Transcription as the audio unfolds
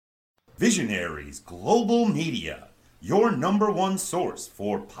Visionaries Global Media, your number one source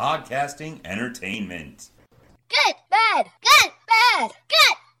for podcasting entertainment. Good, bad, good, bad,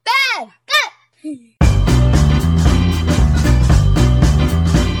 good, bad, good.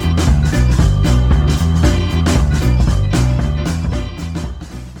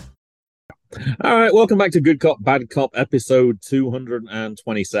 All right, welcome back to Good Cop, Bad Cop, episode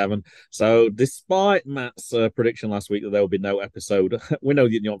 227. So, despite Matt's prediction last week that there will be no episode, we know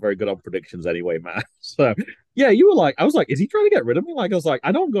you're not very good on predictions anyway, Matt. So, yeah, you were like, I was like, is he trying to get rid of me? Like, I was like,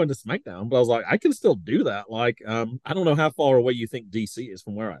 I know I'm going to SmackDown, but I was like, I can still do that. Like, I don't know how far away you think DC is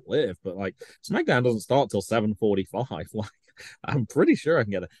from where I live, but like, SmackDown doesn't start till 7:45. Like, I'm pretty sure I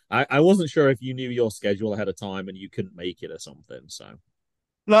can get it. I wasn't sure if you knew your schedule ahead of time and you couldn't make it or something. So.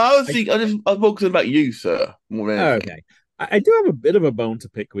 No, I was focusing about you, sir. More than anything. Okay. I do have a bit of a bone to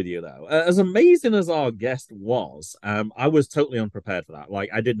pick with you, though. As amazing as our guest was, I was totally unprepared for that.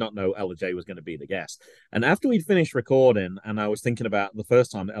 Like, I did not know Ella J was going to be the guest. And after we'd finished recording, and I was thinking about the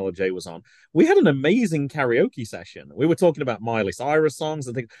first time that Ella J was on, we had an amazing karaoke session. We were talking about Miley Cyrus songs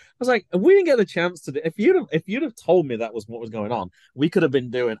and things. I was like, we didn't get the chance to do. If you'd have told me that was what was going on, we could have been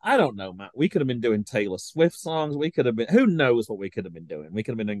doing. I don't know, Matt. We could have been doing Taylor Swift songs. We could have been. Who knows what we could have been doing? We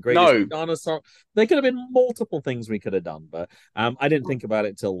could have been doing Greatest Madonna song. There could have been multiple things we could have done. But I didn't think about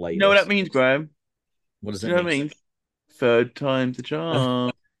it till later. You know what that means, Graham? What does it mean? Know what I mean? Third time's the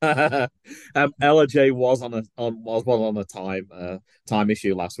charm. Ella J was on a time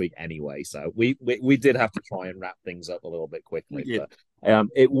issue last week anyway, so we did have to try and wrap things up a little bit quickly. But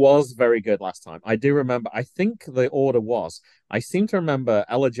it was very good last time. I do remember. I think the order was. I seem to remember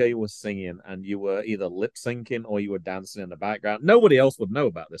Ella J was singing, and you were either lip syncing or you were dancing in the background. Nobody else would know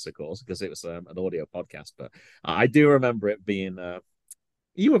about this, of course, because it was an audio podcast. But I do remember it being.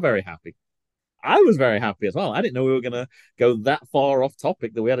 You were very happy. I was very happy as well. I didn't know we were going to go that far off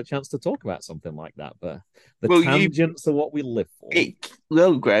topic that we had a chance to talk about something like that. But tangents are what we live for.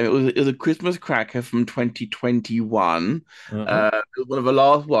 Graham, it was a Christmas cracker from 2021. Uh-huh. It was one of the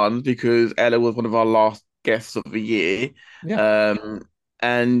last ones because Ella was one of our last guests of the year. Yeah.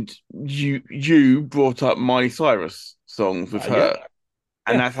 And you brought up Miley Cyrus songs with her. Yeah.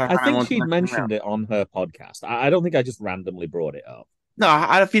 And that's how I think she'd mentioned it on her podcast. I don't think I just randomly brought it up. No,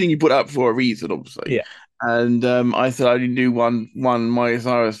 I had a feeling you put it up for a reason, obviously. Yeah. And I said I only knew one Miley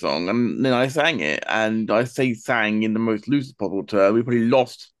Cyrus song, and then I sang it. And I say sang in the most loose possible term. We probably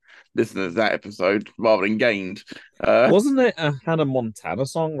lost listeners that episode rather than gained. Wasn't it a Hannah Montana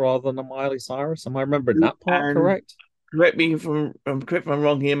song rather than a Miley Cyrus? Am I remembering that part correct? Correct me if I'm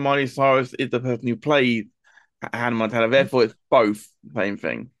wrong here. Miley Cyrus is the person who played Hannah Montana. Therefore, it's both the same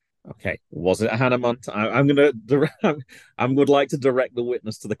thing. Okay, was it Hannah Montana? I would like to direct the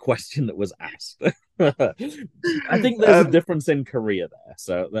witness to the question that was asked. I think there's a difference in career there,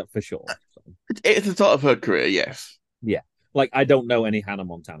 so that for sure. It's the start of her career, yes. Yeah, like I don't know any Hannah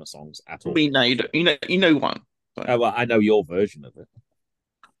Montana songs at all. No, you don't. You know one. So. Well, I know your version of it.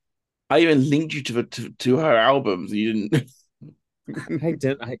 I even linked you to her albums. You didn't.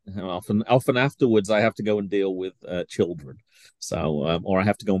 Often afterwards I have to go and deal with children, so or I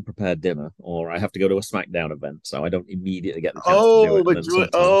have to go and prepare dinner, or I have to go to a SmackDown event, so I don't immediately get the chance to do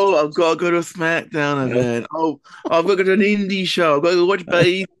it. I've got to go to a SmackDown event. I've got to go to an indie show. I've got to watch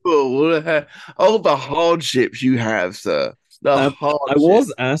baseball. All the hardships you have, sir. I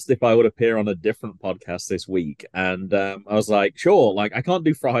was asked if I would appear on a different podcast this week, and I was like, sure. Like, I can't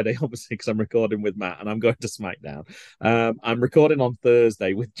do Friday, obviously, because I'm recording with Matt, and I'm going to SmackDown. I'm recording on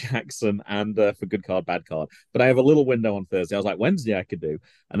Thursday with Jackson and for Good Card, Bad Card, but I have a little window on Thursday. I was like, Wednesday I could do,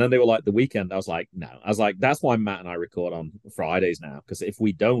 and then they were like, the weekend. I was like, no. I was like, that's why Matt and I record on Fridays now, because if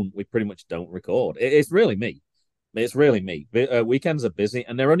we don't, we pretty much don't record. It's really me. It's really me. Weekends are busy,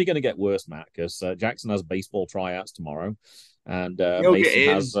 and they're only going to get worse, Matt, because Jackson has baseball tryouts tomorrow. And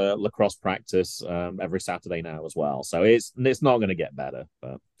Mason has lacrosse practice every Saturday now as well, so it's not going to get better.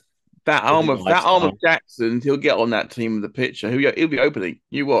 But that arm of Jackson, he'll get on that team of the pitcher. He'll be opening.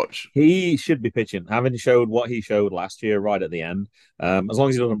 You watch. He should be pitching, having showed what he showed last year, right at the end. As long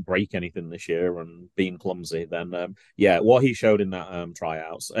as he doesn't break anything this year and being clumsy, then what he showed in that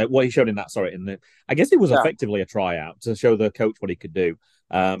tryouts, what he showed in that I guess it was effectively a tryout to show the coach what he could do.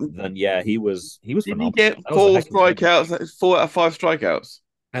 Then he was phenomenal. Did he get 4 strikeouts? 4 out of 5 strikeouts.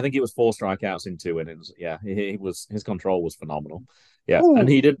 I think it was 4 strikeouts in 2 innings. Yeah, his control was phenomenal. Yeah, Ooh. And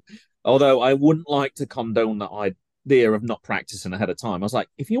he did. Although I wouldn't like to condone the idea of not practicing ahead of time. I was like,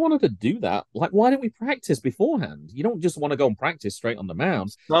 if you wanted to do that, like, why don't we practice beforehand? You don't just want to go and practice straight on the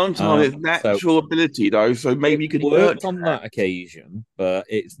mound. Sometimes it's natural ability, though, so maybe you could work on that occasion, but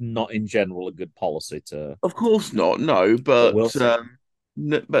it's not in general a good policy to. Of course not, no, but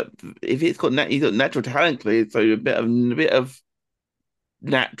but if he's got natural talent, clearly, so a bit of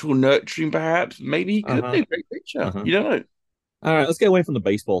natural nurturing, perhaps. Maybe he could Uh-huh. be a great pitcher. Uh-huh. You don't know. All right, let's get away from the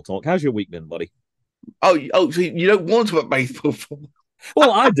baseball talk. How's your week been, buddy? Oh, so you don't want to talk about baseball for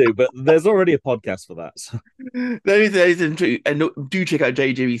Well, I do, but there's already a podcast for that. So. that is true. And do check out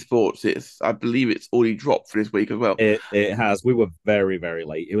JGB Sports. I believe it's already dropped for this week as well. It has. We were very, very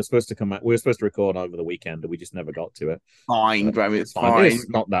late. It was supposed to come out. We were supposed to record over the weekend, and we just never got to it. Fine, Graham, it's Fine. fine. It's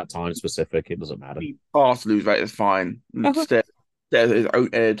not that time specific. It doesn't matter. Pass lose rate is fine. His own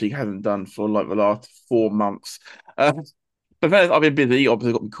energy hasn't done for like the last 4 months. But I've been busy.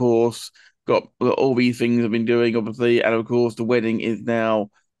 Obviously, got my course, got all these things I've been doing. Obviously, and of course, the wedding is now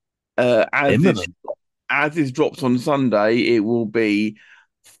Imminent. as this drops on Sunday. It will be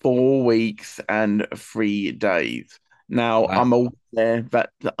 4 weeks and 3 days. Now, Wow. I'm aware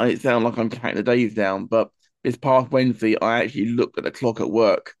that it sounds like I'm counting the days down, but this past Wednesday, I actually looked at the clock at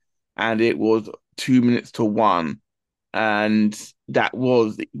work, and it was 2 minutes to 1. And that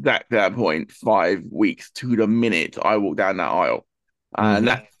was exactly that point, 5 weeks to the minute I walked down that aisle. And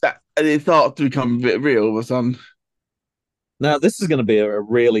and it starts to become a bit real all of a sudden. Now, this is going to be a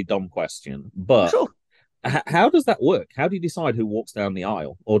really dumb question, but Sure. How does that work? How do you decide who walks down the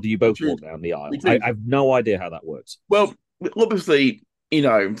aisle, or do you both walk down the aisle? I have no idea how that works. Well, obviously,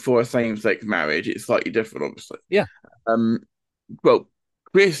 for a same-sex marriage, it's slightly different, obviously. Yeah. Well,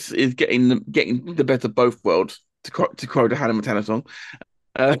 Chris is getting the best of both worlds, to quote a Hannah Montana song.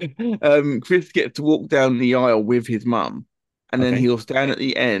 Chris gets to walk down the aisle with his mum, and then he'll stand at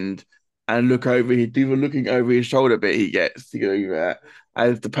the end and look over. Even looking over his shoulder bit, he gets to go there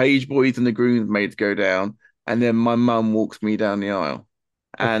as the page boys and the groomsmaids go down, and then my mum walks me down the aisle,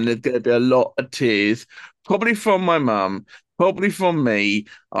 and there's going to be a lot of tears, probably from my mum, probably from me.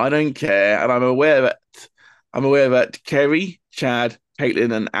 I don't care, and I'm aware that Kerry, Chad,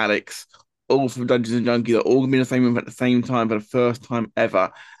 Caitlin, and Alex, all from Dungeons and Junkies, are all going to be in the same room at the same time for the first time ever,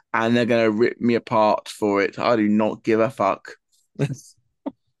 and they're going to rip me apart for it. I do not give a fuck.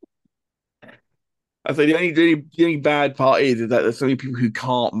 I say the only bad part is that there's so many people who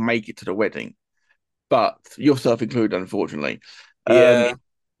can't make it to the wedding, but yourself included, unfortunately. Yeah.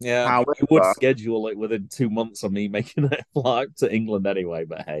 However, you would schedule it within 2 months of me making a flight to England anyway,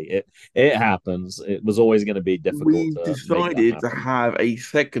 but hey, it happens. It was always going to be difficult. We decided to have a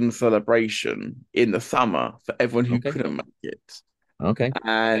second celebration in the summer for everyone who couldn't make it. Okay.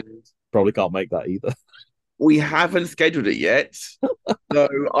 And probably can't make that either. We haven't scheduled it yet. So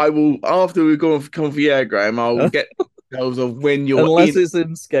I will, after we come for the air, Graham, I'll get details of when you're Unless it's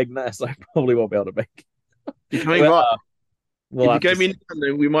in Skegness, I probably won't be able to make it. You're coming back. If you go in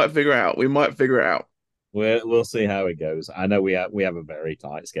London, we might figure it out. We'll see how it goes. I know we have a very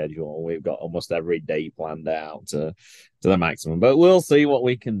tight schedule. We've got almost every day planned out to the maximum, but we'll see what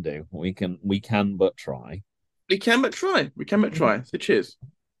we can do. We can but try. We can but try. So cheers.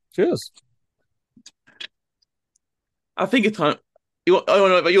 Cheers. I think it's time. I want to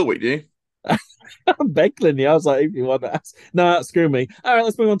know about your week, do you? I'm begging you. I was like, if you want to ask. No, screw me. All right,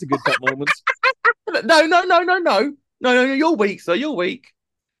 let's move on to good cop moments. No, your week, sir. Your week.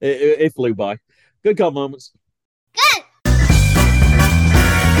 It flew by. Good cop moments. Good.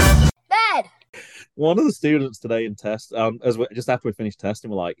 Bad. One of the students today in test, just after we finished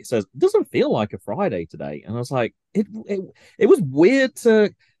testing, it says, it doesn't feel like a Friday today. And I was like, it was weird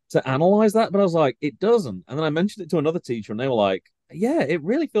to analyze that, but I was like, it doesn't. And then I mentioned it to another teacher, and they were like, yeah, it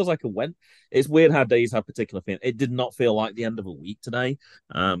really feels like a Wednesday. It's weird how days have particular feeling. It did not feel like the end of a week today.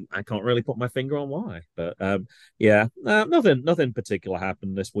 I can't really put my finger on why, but nothing particular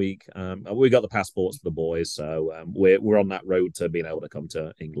happened this week. We got the passports for the boys, so we're on that road to being able to come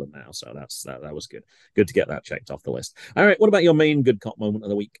to England now. So that was good. Good to get that checked off the list. All right, what about your main good cop moment of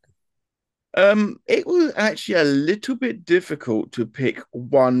the week? It was actually a little bit difficult to pick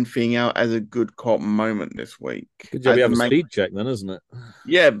one thing out as a good cop moment this week. Good job you have a speed check then, isn't it?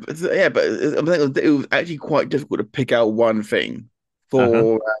 Yeah, but I think it was actually quite difficult to pick out one thing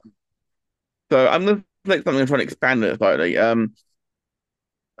for. So I'm going to select something and try and expand it slightly. And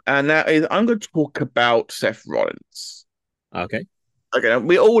that is, I'm going to talk about Seth Rollins. Okay. Okay,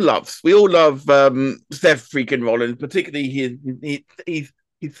 we all love Seth freaking Rollins, particularly he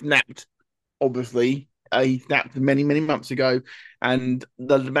snapped. Obviously, he snapped many months ago, and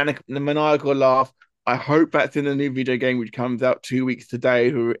the maniacal laugh. I hope that's in the new video game which comes out 2 weeks today,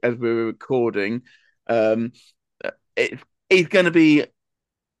 as we're recording. It's going to be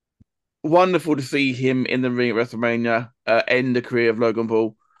wonderful to see him in the ring at WrestleMania, end the career of Logan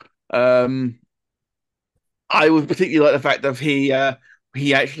Paul. I would particularly like the fact that he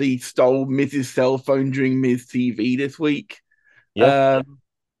actually stole Miz's cell phone during Miz TV this week. Yeah,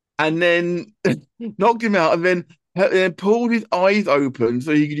 And then knocked him out, and then pulled his eyes open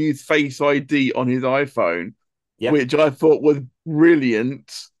so he could use Face ID on his iPhone, yeah, which I thought was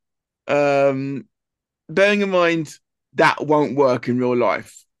brilliant. Um, Bearing in mind that won't work in real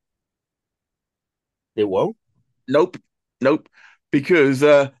life. it won't. Nope, nope, because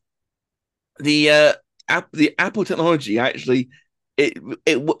the Apple technology actually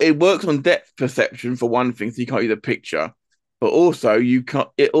it works on depth perception for one thing, so you can't use a picture, but also you can't.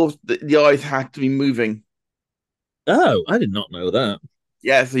 It also the eyes have to be moving. Oh, I did not know that.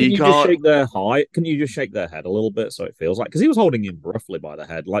 Yeah, so Can you you just can't. shake their height? Can you just shake their head a little bit so it feels like? Because he was holding him roughly by the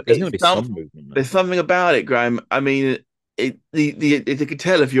head. Like, there's going It's to be some. some movement there. There's something about it, Graham. I mean, it can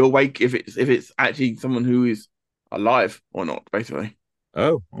tell if you're awake if it's actually someone who is alive or not. Basically,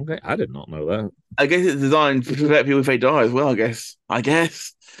 Oh, okay. I did not know that. I guess it's designed to protect people if they die as well. I guess.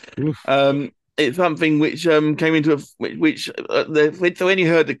 Oof. It's something which came into so when you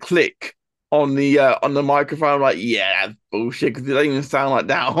heard the click on the microphone, I'm like, yeah, that's bullshit because it doesn't even sound like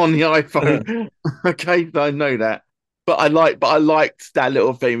that on the iPhone. Okay, so I know that, but I liked that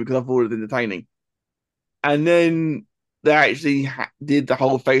little thing because I thought it was entertaining. And then they actually did the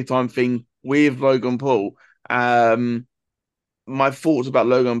whole FaceTime thing with Logan Paul. Um, my thoughts about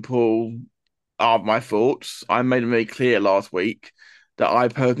Logan Paul are my thoughts. I made it very clear last week that I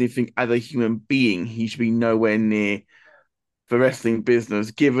personally think, as a human being, he should be nowhere near the wrestling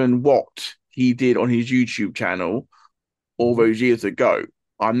business, given what he did on his YouTube channel all those years ago.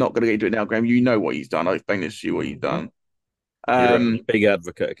 I'm not going to get into it now, Graham. You know what he's done. I'll explain this to you what he's done. You're Um, a big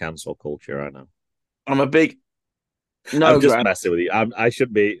advocate of cancel culture, I know. I'm a big I'm no, just Graham. messing with you. I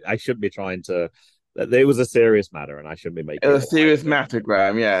should be trying to. It was a serious matter, and I shouldn't be It making was it a light serious of it. matter,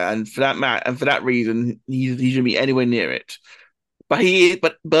 Graham. Yeah, and for that reason, he shouldn't be anywhere near it. But he is,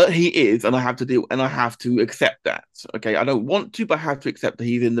 but he is, and I have to accept that. Okay, I don't want to, but I have to accept that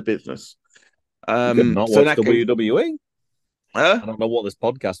he's in the business. You could not So in watch that case, WWE. uh, I don't know what this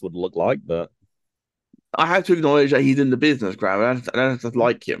podcast would look like, but I have to acknowledge that he's in the business, Graham. I don't have to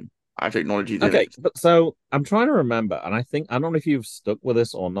like him. I have to acknowledge he's in okay. it. But so I'm trying to remember, and I don't know if you've stuck with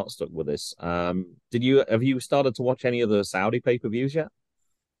this or not stuck with this. Did you have you started to watch any of the Saudi pay-per-views yet?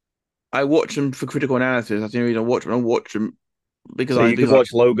 I watch him for critical analysis. That's the only reason I watch him. I watch him because So I you do could like.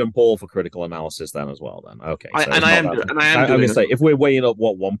 watch Logan Paul for critical analysis then as well. Then okay, so it's not that. I am I'm doing gonna it. say if we're weighing up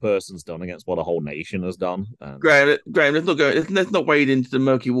what one person's done against what a whole nation has done, then Graham, let's not go. Let's not wade into the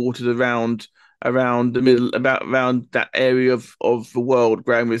murky waters around the middle about around that area of the world,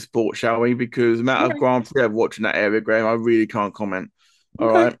 Graham, with sports, shall we? Because the amount of okay, Grand Prix I've watched in that area, Graham, I really can't comment. All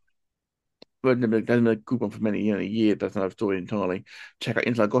okay. right. But there's been a good one for many years. That's another story entirely. Check out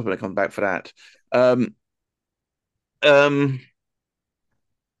Inside Gospel when I come back for that. Um, um,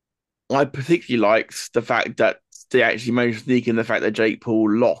 I particularly liked the fact that they actually managed to sneak in the fact that Jake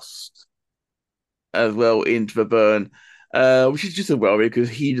Paul lost as well into the burn, which is just a worry because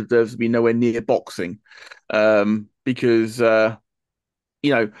he deserves to be nowhere near boxing. Because all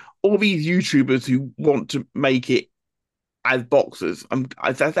these YouTubers who want to make it as boxers,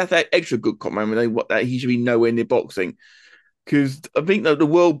 that's an extra good comment when they what that he should be nowhere near boxing. Because I think that the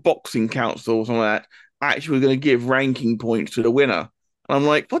World Boxing Council or something like that actually was going to give ranking points to the winner. And I'm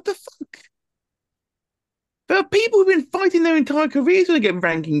like, what the fuck? There are people who've been fighting their entire careers to get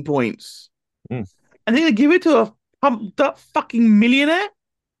ranking points. Mm. And they're going to give it to a pumped up fucking millionaire?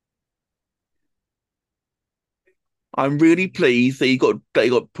 I'm really pleased that he got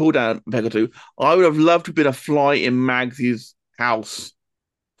pulled out a peg or two. I would have loved to have been a fly in Mags's house,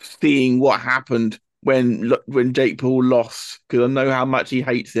 seeing what happened when Jake Paul lost, because I know how much he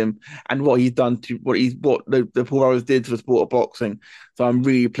hates him and what he's done to what the Paul Ellers did to the sport of boxing. So I'm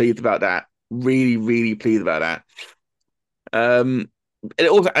really pleased about that. Really, really pleased about that. It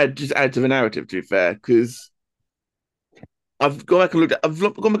also just adds to the narrative, to be fair, because I've gone back and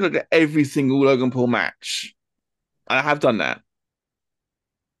looked at every single Logan Paul match. I have done that.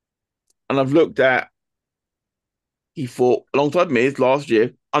 And I've looked at he fought alongside Miz last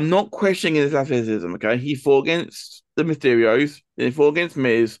year. I'm not questioning his athleticism, okay? He fought against the Mysterios, then he fought against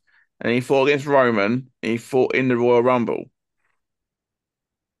Miz, and he fought against Roman, and he fought in the Royal Rumble.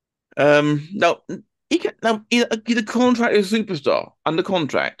 Now he's a contracted superstar under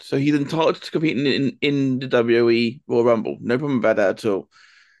contract, so he's entitled to compete in the WWE Royal Rumble. No problem about that at all.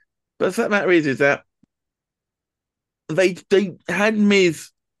 But the fact of the matter is that they had Miz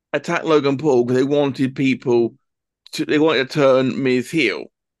attack Logan Paul because they wanted to turn Miz heel.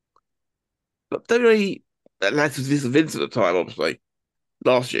 But WWE, that's this Vince at the time, obviously,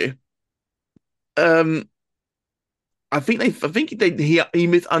 last year. I think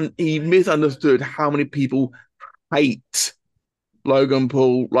he misunderstood how many people hate Logan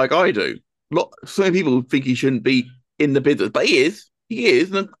Paul like I do. So many people think he shouldn't be in the business, but he is. He is.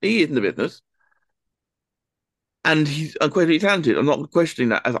 He is in the business, and he's incredibly talented. I'm not questioning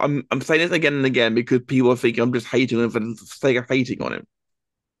that. I'm saying this again and again because people are thinking I'm just hating him for the sake of hating on him.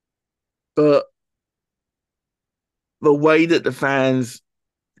 But the way that the fans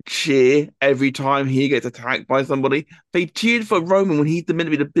cheer every time he gets attacked by somebody, they cheered for Roman when he's meant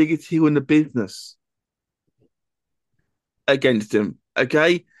to be the biggest heel in the business against him.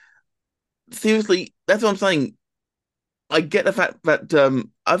 Okay, seriously, that's what I'm saying. I get the fact that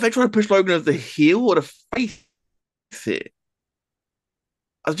are they trying to push Logan as the heel or the face here?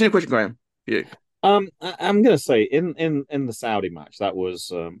 I'll change the question, Graham. You. I'm gonna say in the Saudi match that was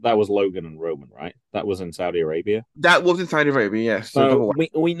Logan and Roman, right? That was in Saudi Arabia. That was in Saudi Arabia, yes. So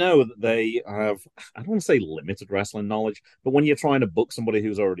we know that they have, I don't want to say limited wrestling knowledge, but when you're trying to book somebody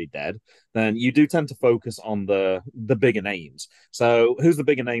who's already dead, then you do tend to focus on the bigger names. So who's the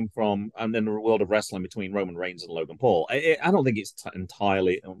bigger name from and in the world of wrestling between Roman Reigns and Logan Paul? I don't think it's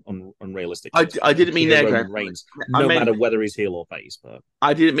entirely unrealistic. I didn't mean that, Roman Reigns, no matter whether he's heel or face. But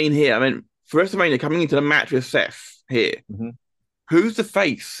I didn't mean here. I mean for WrestleMania coming into the match with Seth here. Mm-hmm. Who's the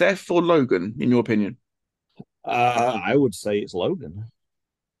face, Seth or Logan, in your opinion? I would say it's Logan.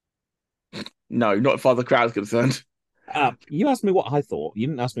 No, not as far as the crowd's concerned. You asked me what I thought. You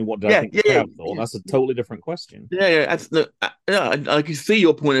didn't ask me what I think the crowd thought. That's a totally different question. Yeah. I can see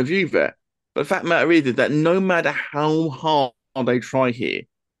your point of view there. But the fact of the matter is that no matter how hard they try here,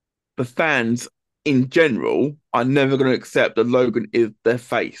 the fans in general are never going to accept that Logan is their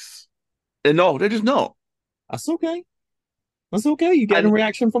face. They're not. They're just not. That's okay. That's okay. You get a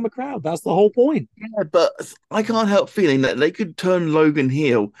reaction from the crowd. That's the whole point. Yeah, but I can't help feeling that they could turn Logan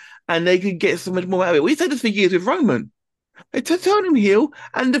heel and they could get so much more out of it. We said this for years with Roman. They turn him heel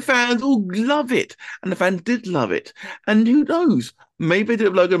and the fans all love it. And the fans did love it. And who knows? Maybe they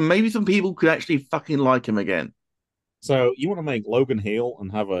did Logan. Maybe some people could actually fucking like him again. So you want to make Logan heel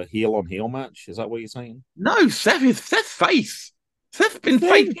and have a heel on heel match? Is that what you're saying? No, Seth's face. Seth's been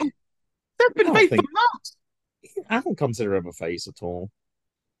face. Seth's been face for months. I don't consider him a face at all.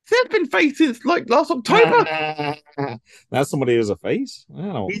 Seth's been face since like last October. That's somebody who's a face? I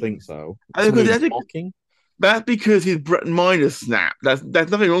don't think so. That's because his mind has snapped. There's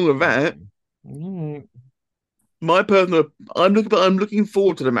nothing wrong with that. My personal, I'm looking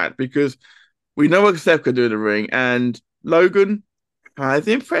forward to the match because we know what Seth can do in the ring, and Logan has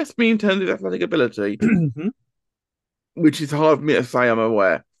impressed me in terms of athletic ability, which is hard for me to say. I'm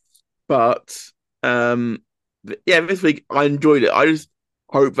aware, but this week I enjoyed it. I just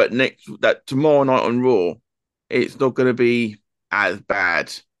hope that tomorrow night on Raw, it's not going to be as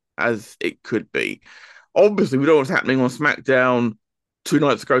bad as it could be. Obviously, we know what's happening on SmackDown 2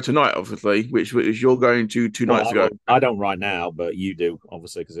 nights ago tonight, obviously, which you're going to 2 nights ago. I don't right now, but you do,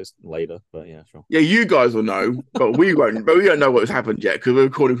 obviously, because it's later. But yeah, sure. Yeah, you guys will know, but we won't. But we don't know what's happened yet because we're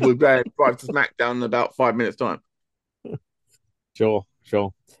recording for drive to SmackDown in about 5 minutes' time. Sure.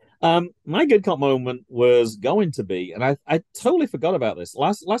 My good cop moment was going to be, and I totally forgot about this.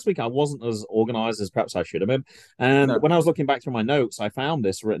 Last week I wasn't as organized as perhaps I should have been. And when I was looking back through my notes, I found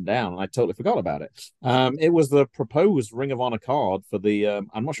this written down and I totally forgot about it. It was the proposed Ring of Honor card for the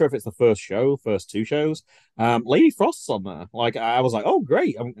I'm not sure if it's the first 2 shows. Lady Frost's on there. Like I was like, oh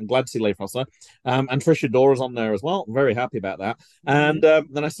great, I'm glad to see Lady Frost there. And Trish Adora's on there as well. I'm very happy about that. And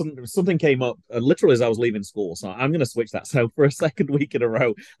then something came up literally as I was leaving school. So I'm gonna switch that. So for a second week in a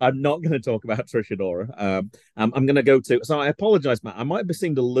row, I'm not going to talk about Trish Adora. I'm going to go to. So I apologize, Matt. I might have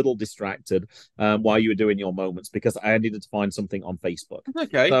seemed a little distracted while you were doing your moments because I needed to find something on Facebook.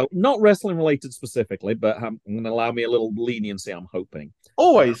 Okay. So not wrestling related specifically, but I'm going to allow me a little leniency. I'm hoping.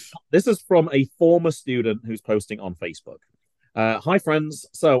 Always. This is from a former student who's posting on Facebook. Hi, friends.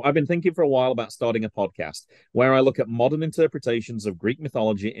 So I've been thinking for a while about starting a podcast where I look at modern interpretations of Greek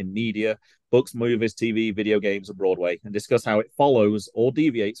mythology in media, books, movies, TV, video games, and Broadway, and discuss how it follows or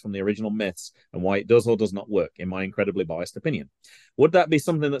deviates from the original myths and why it does or does not work, in my incredibly biased opinion. Would that be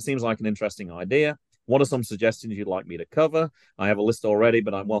something that seems like an interesting idea? What are some suggestions you'd like me to cover? I have a list already,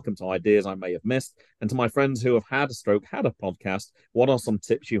 but I'm welcome to ideas I may have missed. And to my friends who have had a podcast, what are some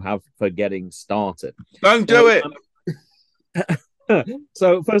tips you have for getting started? Don't do it.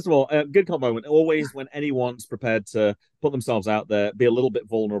 So first of all, good cop moment. Always when anyone's prepared to put themselves out there, be a little bit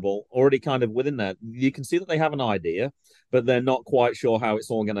vulnerable, already kind of within that, you can see that they have an idea, but they're not quite sure how it's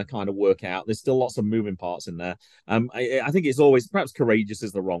all going to kind of work out. There's still lots of moving parts in there. I think it's always, perhaps courageous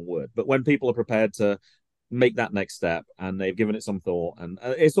is the wrong word, but when people are prepared to make that next step and they've given it some thought, and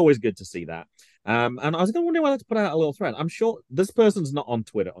it's always good to see that. And I was going to wonder whether to put out a little thread. I'm sure this person's not on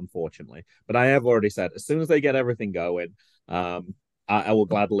Twitter, unfortunately, but I have already said as soon as they get everything going, I will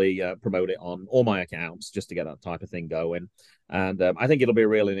gladly promote it on all my accounts just to get that type of thing going. And I think it'll be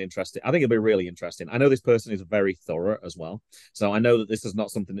really interesting. I think it'll be really interesting. I know this person is very thorough as well, so I know that this is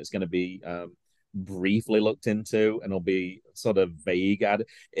not something that's going to be briefly looked into and it'll be sort of vague.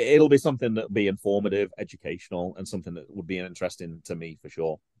 It'll be something that'll be informative, educational, and something that would be interesting to me for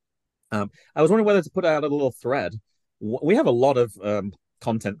sure. I was wondering whether to put out a little thread. We have a lot of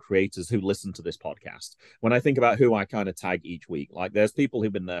content creators who listen to this podcast. When I think about who I kind of tag each week, like there's people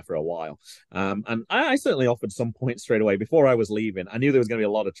who've been there for a while. And I certainly offered some point straight away before I was leaving. I knew there was going to be a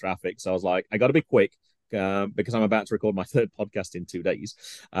lot of traffic. So I was like, I got to be quick. Because I'm about to record my third podcast in 2 days.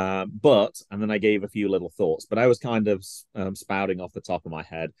 And then I gave a few little thoughts, but I was kind of spouting off the top of my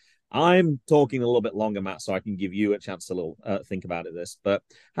head. I'm talking a little bit longer, Matt, so I can give you a chance to little think about it. But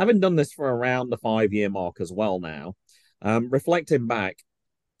having done this for around the 5-year mark as well now, reflecting back,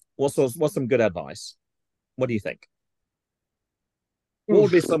 what's some good advice? What do you think? What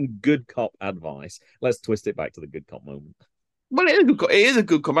would be some good cop advice? Let's twist it back to the good cop moment. Well, it is a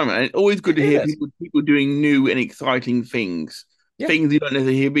good comment, and it's always good to hear people doing new and exciting things, things you don't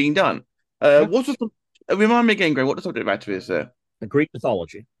necessarily hear being done. Remind me again, Graham, what the subject matter is there? The Greek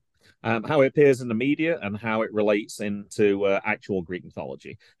mythology, how it appears in the media, and how it relates into actual Greek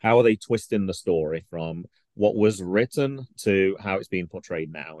mythology. How are they twisting the story from what was written to how it's being portrayed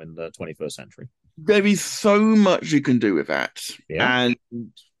now in the 21st century? There is so much you can do with that, and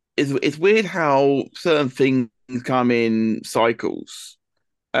it's weird how certain things come in cycles.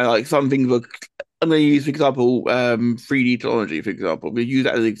 Like some things were, I'm going to use, for example, 3D technology, for example. We use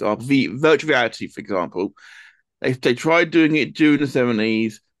that as an example. Virtual reality, for example. They tried doing it during the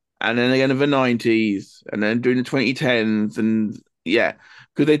 70s, and then again in the 90s, and then during the 2010s, and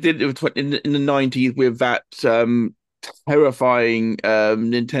because they did it in the 90s with that terrifying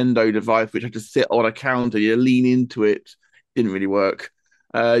Nintendo device, which had to sit on a counter. You lean into it, didn't really work.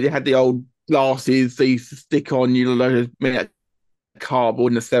 You had the old glasses they used to stick on you, like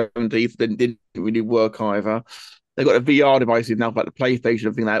cardboard in the 70s, that didn't really work either. They've got the VR devices now, like the PlayStation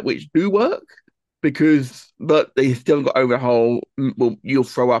and things like that, which do work but they still haven't got over the whole, well, you'll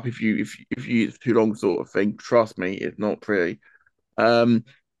throw up if you use too long sort of thing. Trust me, it's not pretty. But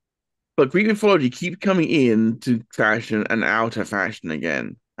Greek mythology keeps coming into fashion and out of fashion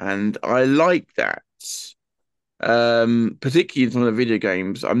again, and I like that. Particularly in some of the video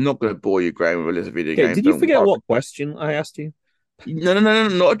games. I'm not going to bore you, Graham, with a list of video games. Did you forget what question I asked you? No,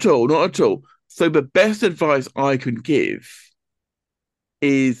 not at all, not at all. So the best advice I can give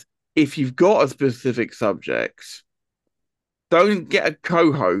is, if you've got a specific subject, don't get a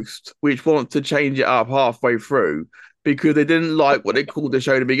co-host which wants to change it up halfway through because they didn't like what they called the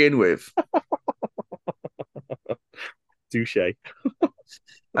show to begin with. Touche.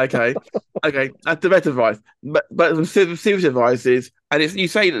 Okay, that's the best advice. But some serious advice is, and you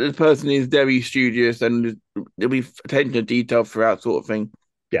say that the person is very studious and there'll be attention to detail throughout, sort of thing.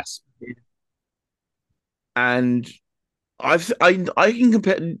 Yes. And I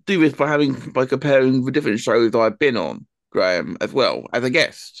can do this by comparing the different shows I've been on, Graham, as well as a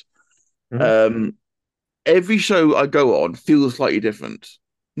guest. Mm-hmm. Every show I go on feels slightly different.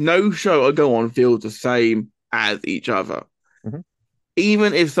 No show I go on feels the same as each other. Mm-hmm.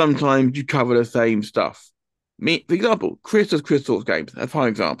 Even if sometimes you cover the same stuff. For example, Chris does Chris Talks Games. That's one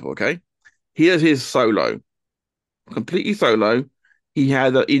example, okay? He does his solo. Completely solo. He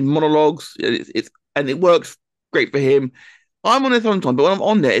has in monologues, and it works great for him. I'm on it sometimes, but when I'm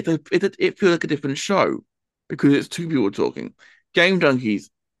on there, it feels like a different show because it's two people talking. Game Junkies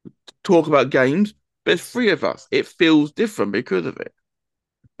talk about games, but it's 3 of us. It feels different because of it.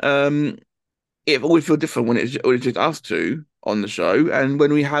 It always feels different when it's just us two on the show and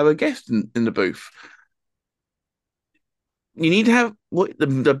when we have a guest in the booth. You need to have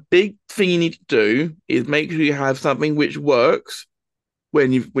the big thing you need to do is make sure you have something which works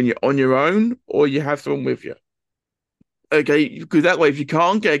when you're on your own or you have someone with you. Okay, because that way, if you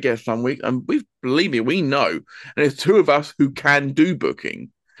can't get a guest some week, and believe me, we know, and there's 2 of us who can do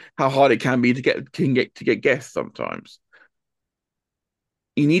booking, how hard it can be to get guests sometimes.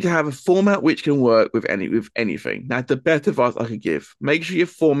 You need to have a format which can work with anything. That's the best advice I could give. Make sure your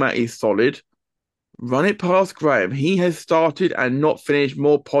format is solid. Run it past Graham. He has started and not finished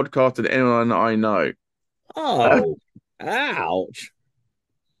more podcasts than anyone I know. Oh, ouch.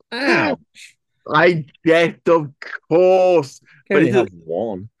 Ouch. I guess, of course. But he has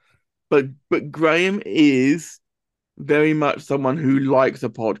one. But Graham is very much someone who likes a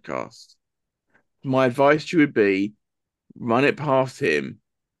podcast. My advice to you would be, run it past him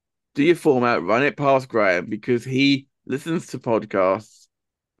do your format, run it past Graham because he listens to podcasts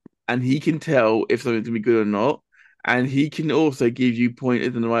and he can tell if something's gonna be good or not. And he can also give you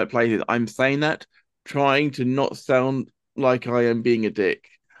pointers in the right places. I'm saying that trying to not sound like I am being a dick.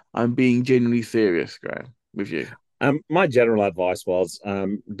 I'm being genuinely serious, Graham, with you. My general advice was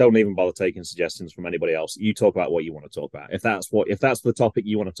don't even bother taking suggestions from anybody else. You talk about what you want to talk about. If that's the topic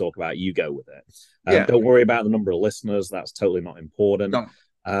you want to talk about, you go with it. Yeah. Don't worry about the number of listeners. That's totally not important. No.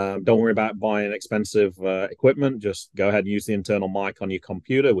 Don't worry about buying expensive equipment. Just go ahead and use the internal mic on your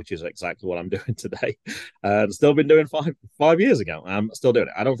computer, which is exactly what I'm doing today. Still been doing 5 years ago. I'm still doing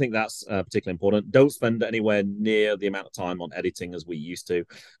it. I don't think that's particularly important. Don't spend anywhere near the amount of time on editing as we used to.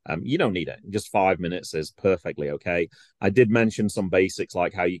 You don't need it. Just 5 minutes is perfectly okay. I did mention some basics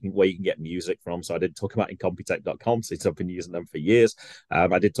like where you can get music from. So I did talk about incompetech.com since I've been using them for years.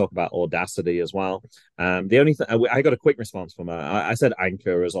 I did talk about Audacity as well. The only thing I got a quick response from I said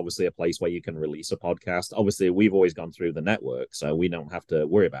Anchor is obviously a place where you can release a podcast. Obviously, we've always gone through the network, so we don't have to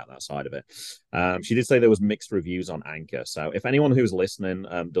worry about that side of it. She did say there was mixed reviews on Anchor. So if anyone who's listening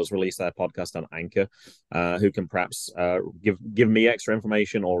does release their podcast on Anchor, who can perhaps give me extra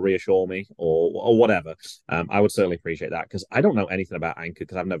information or reassure me or whatever, I would certainly appreciate that because I don't know anything about Anchor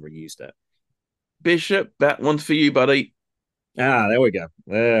because I've never used it. Bishop, that one's for you, buddy. There we go.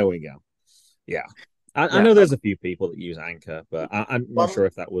 Yeah. I know there's a few people that use Anchor, but I'm not sure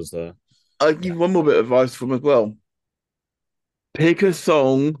if that was the. I'll give one more bit of advice from as well. Pick a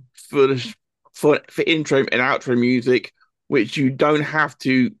song for intro and outro music, which you don't have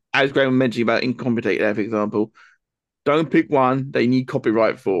to, as Graham mentioned about Incompetech there, for example. Don't pick one they need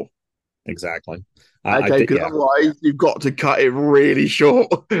copyright for. Exactly. Okay, because otherwise you've got to cut it really short.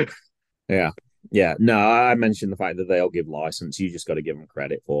 Yeah. No, I mentioned the fact that they'll give license. You just got to give them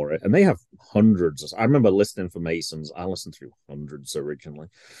credit for it. And they have hundreds. I remember listening for Masons. I listened through hundreds originally.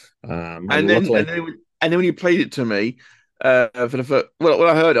 And then when you played it to me, for the first, when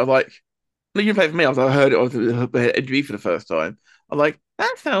I heard it, I was like, no, you played it for me. I heard it on the interview for the first time. I'm like,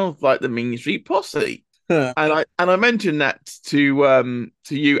 that sounds like the Mean Street Posse. and I mentioned that to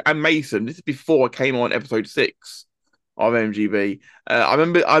you and Mason. This is before I came on episode 6 of MGB. I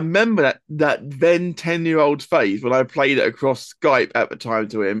remember that then 10-year-old's face when I played it across Skype at the time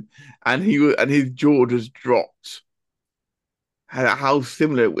to him, and his jaw just dropped. How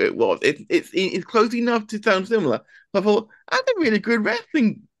similar it was. It's close enough to sound similar. I thought that's a really good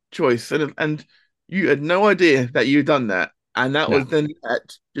wrestling choice, and you had no idea that you'd done that, and that was then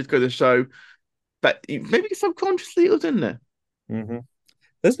just going to show that maybe subconsciously it was in there. Mm-hmm.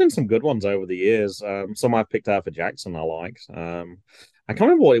 There's been some good ones over the years. Some I've picked out for Jackson I liked. I can't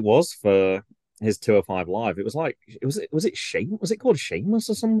remember what it was for his 205 Live. It was like was it Shame? Was it called Shameless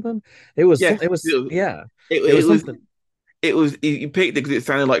or something? It was you picked it because it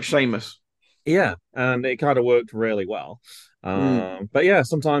sounded like Sheamus. Yeah, and it kind of worked really well. But yeah,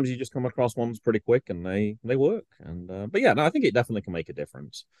 sometimes you just come across ones pretty quick and they work. And but yeah, no, I think it definitely can make a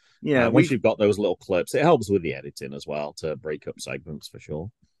difference. Yeah, once you've got those little clips, it helps with the editing as well to break up segments for sure.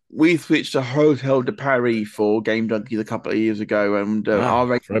 We switched to Hotel de Paris for Game Junkies a couple of years ago, and our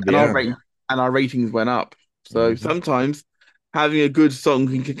ratings went up. So sometimes having a good song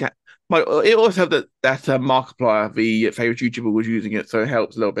can. It also had that Markiplier, the favorite YouTuber, was using it, so it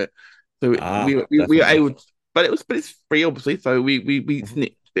helps a little bit. So we were able, but it's free, obviously. So we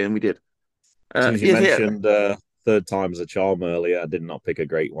snipped it and we did. Since you mentioned third time as a charm earlier, I did not pick a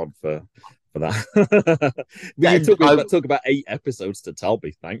great one for that. It took about 8 episodes to tell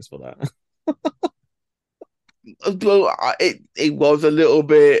me. Thanks for that. Well, it was a little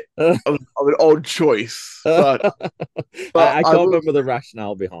bit of an odd choice, but I can't remember the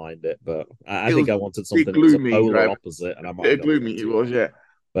rationale behind it. But I think I wanted something gloomy, that was a polar opposite, and I might gloomy. It was, yeah.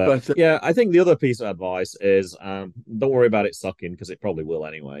 But yeah, I think the other piece of advice is don't worry about it sucking because it probably will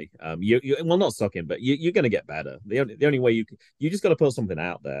anyway. Well, not sucking, but you're going to get better. The only way you just got to put something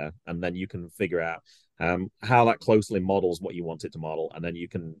out there, and then you can figure out how that closely models what you want it to model, and then you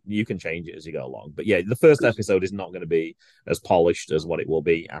can change it as you go along. But yeah, the first episode is not going to be as polished as what it will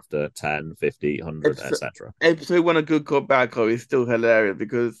be after 10, 50, 100, etc. Episode 1 of Good Cop Bad Cop is still hilarious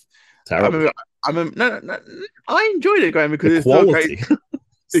because terrible. I enjoyed it, Graham, because the it's quality.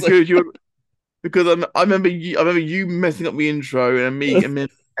 So because I remember you messing up the intro and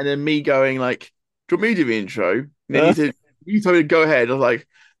then me going like, do you want me to do the intro? And then you told me to go ahead. I was like,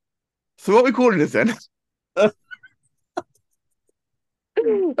 so what are we calling this then? I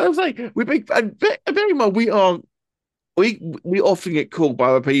was like, very much we often get called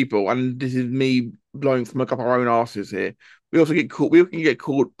by other people, and this is me blowing smoke up our own asses here. We also get called. We can get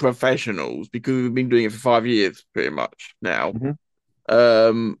called professionals because we've been doing it for 5 years, pretty much now. Mm-hmm.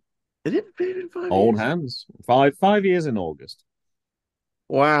 Is it been 5 years? Old hands. 5 years in August.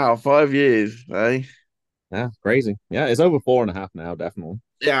 Wow, 5 years, eh? Yeah, crazy. Yeah, it's over 4.5 now, definitely.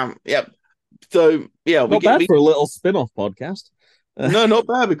 Yeah, yeah. So yeah, Not bad for a little spin-off podcast. No, not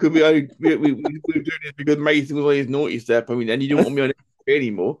bad because we were doing this because Mason was on his naughty step. I mean, and you didn't want me on it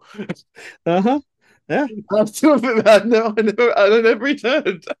anymore. Uh-huh. Yeah. I'm still a bit mad now. I never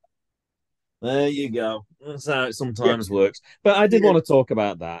returned. There you go. That's how it sometimes works. But I did want to talk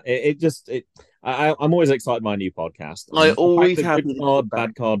about that. I'm always excited by a new podcast. I And the fact always that have Good Card,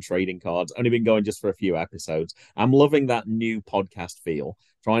 Bad Card, Trading Cards only been going just for a few episodes. I'm loving that new podcast feel,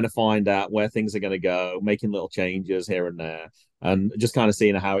 trying to find out where things are going to go, making little changes here and there, and just kind of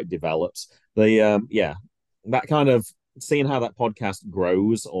seeing how it develops. That kind of seeing how that podcast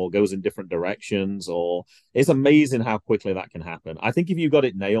grows or goes in different directions, or it's amazing how quickly that can happen. I think if you got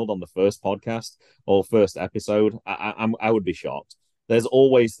it nailed on the first podcast or first episode, I would be shocked. There's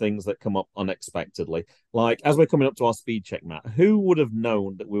always things that come up unexpectedly. Like as we're coming up to our speed check, Matt, who would have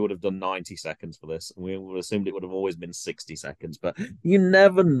known that we would have done 90 seconds for this? We would have assumed it would have always been 60 seconds, but you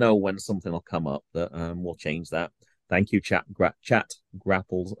never know when something will come up that will change that. Thank you, chat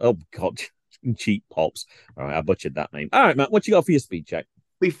grapples. Oh God, cheap pops. All right, I butchered that name. All right, Matt, what you got for your speed check?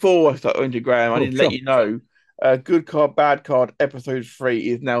 Before I start on Graham, I need to let you know, Good Card, Bad Card, episode 3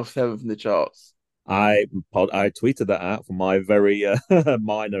 is now 7th in the charts. I tweeted that out from my very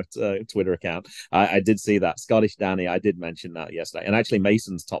minor Twitter account. I did see that. Scottish Danny, I did mention that yesterday. And actually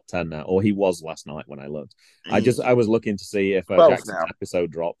Mason's top 10 now, or he was last night when I looked. I was looking to see if Jackson's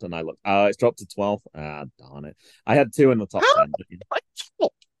episode dropped, and I looked. It's dropped to 12th. Ah, darn it. I had 2 in the top 10.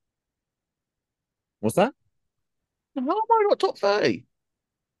 What's that? How am I not top 30?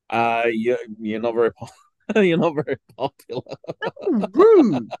 You're not very you're not very popular.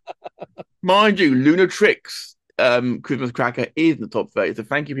 Rude. Mind you, Lunar Tricks Christmas Cracker is in the top 30. So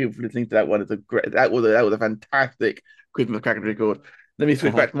thank you people for listening to that one. That was a fantastic Christmas Cracker record. Let me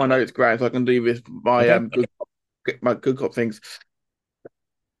switch back to my notes, Grant, so I can do this my good cop things.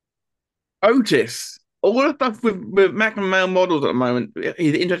 Otis, all the stuff with Mac and male models at the moment.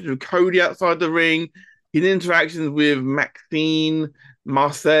 He's interested with Cody outside the ring. His interactions with Maxine,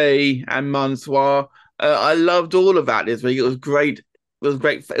 Marseille, and Mansoir. I loved all of that this week. It was great. It was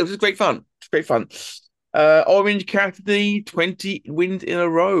great. It was just great fun. It's great fun. Orange Cassidy, 20 wins in a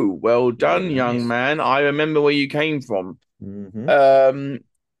row. Well done, young man. I remember where you came from. Mm-hmm.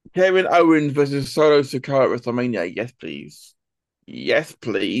 Kevin Owens versus Solo Sikoa at WrestleMania. Yes, please. Yes,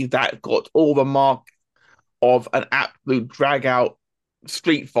 please. That got all the mark of an absolute drag out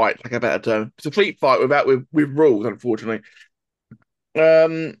street fight, like a better term. It's a street fight with rules, unfortunately.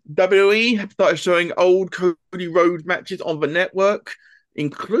 WWE have started showing old Cody Rhodes matches on the network,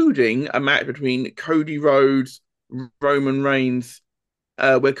 including a match between Cody Rhodes, Roman Reigns,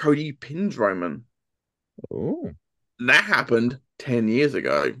 where Cody pins Roman. Oh, that happened 10 years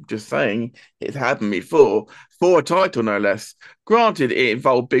ago. Just saying, it's happened before for a title, no less. Granted, it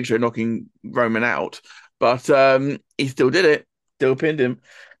involved Big Show knocking Roman out, but he still did it, still pinned him,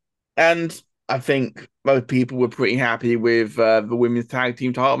 and I think most people were pretty happy with the women's tag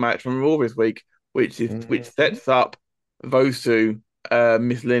team title match from Raw this week, which sets up those two,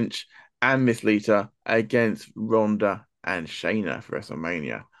 Miss Lynch and Miss Lita, against Ronda and Shayna for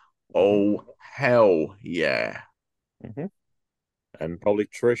WrestleMania. Oh, hell yeah. Mm-hmm. And probably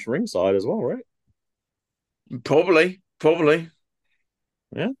Trish ringside as well, right? Probably.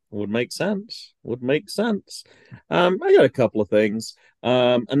 Yeah, would make sense. I got a couple of things.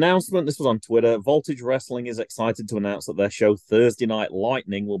 Announcement, this was on Twitter. Voltage Wrestling is excited to announce that their show Thursday Night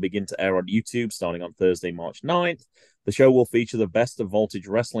Lightning will begin to air on YouTube starting on Thursday, March 9th. The show will feature the best of Voltage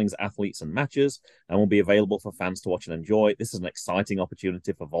Wrestling's athletes and matches and will be available for fans to watch and enjoy. This is an exciting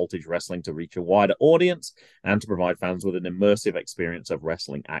opportunity for Voltage Wrestling to reach a wider audience and to provide fans with an immersive experience of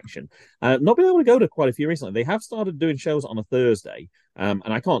wrestling action. Not been able to go to quite a few recently. They have started doing shows on a Thursday, and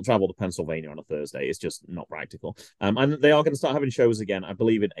I can't travel to Pennsylvania on a Thursday. It's just not practical. And they are going to start having shows again, I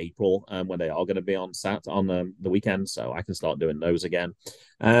believe, in April, when they are going to be on the weekend, so I can start doing those again.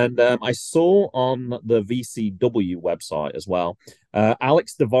 And I saw on the VCW website as well,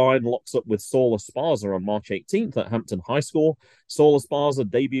 Alex Devine locks up with Saul Esparza on March 18th at Hampton High School. Saul Esparza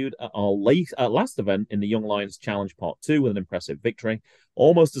debuted at our last event in the Young Lions Challenge Part 2 with an impressive victory.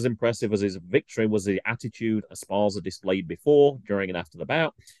 Almost as impressive as his victory was the attitude Esparza displayed before, during, and after the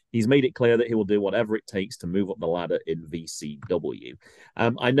bout. He's made it clear that he will do whatever it takes to move up the ladder in VCW.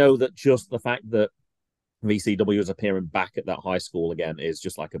 I know that just the fact that VCW is appearing back at that high school again is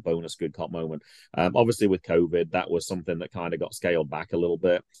just like a bonus good cop moment. Obviously, with COVID, that was something that kind of got scaled back a little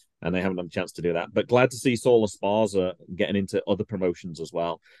bit. and they haven't had a chance to do that. But glad to see Saul Esparza getting into other promotions as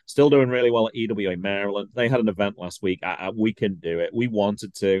well. Still doing really well at EWA Maryland. They had an event last week. We couldn't do it. We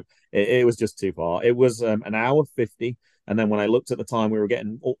wanted to. It was just too far. It was an hour 50. And then when I looked at the time we were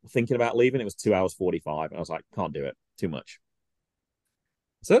thinking about leaving, it was 2 hours 45. And I was like, can't do it. Too much.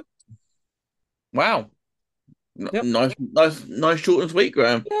 That's it. Wow. Yep. Nice short and sweet,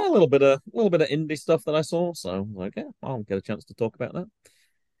 Graham. Yeah, a little bit of indie stuff that I saw. So like, yeah, I'll get a chance to talk about that.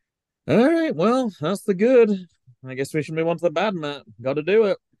 All right, well, that's the good. I guess we should move on to the bad, Matt. Got to do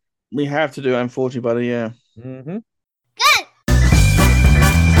it. We have to do it, unfortunately, buddy. Yeah. Mm-hmm. Good.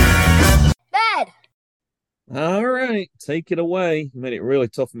 Bad. All right, take it away. You made it really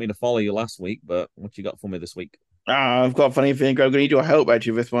tough for me to follow you last week, but what you got for me this week? I've got a funny thing. I'm going to need your help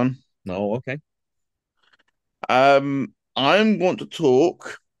actually with this one. No, okay. I want to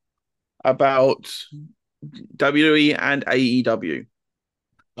talk about WWE and AEW.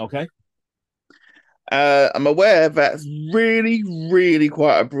 Okay. I'm aware that's really, really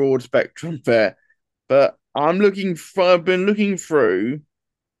quite a broad spectrum there, but I've been looking through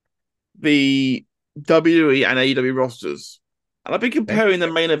the WWE and AEW rosters, and I've been comparing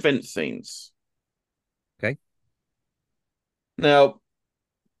the main event scenes. Okay. Now,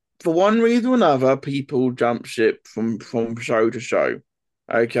 for one reason or another, people jump ship from show to show.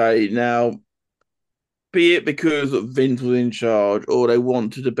 Okay, now, be it because Vince was in charge, or they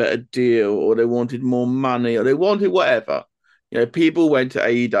wanted a better deal, or they wanted more money, or they wanted whatever. People went to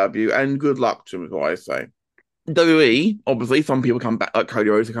AEW, and good luck to them, is what I say. WWE, obviously, some people come back, like Cody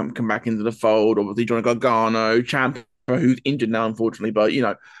Rhodes, come back into the fold. Obviously, Johnny Gargano, Ciampa, who's injured now, unfortunately, but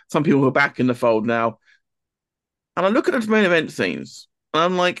some people are back in the fold now. And I look at those main event scenes, and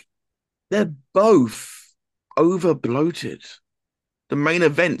I'm like, they're both over bloated. The main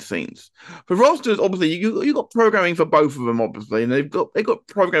event scenes. For rosters, obviously, you got programming for both of them, obviously, and they've got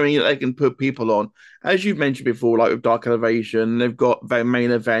programming that they can put people on, as you've mentioned before, like with Dark Elevation. They've got their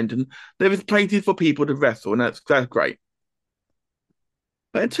main event, and there's places for people to wrestle, and that's great.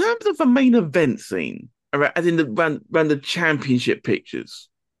 But in terms of the main event scene, as in the championship pictures,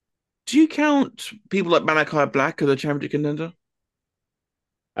 do you count people like Malachi Black as a championship contender?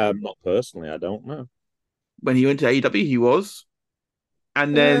 Not personally, I don't know. When he went to AEW, he was.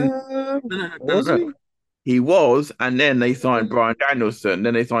 And then was he was, and then they signed Bryan Danielson,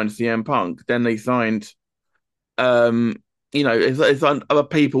 then they signed CM Punk, then they signed it's signed other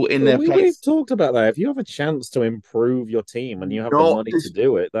people in their place. We've talked about that. If you have a chance to improve your team and you have the money to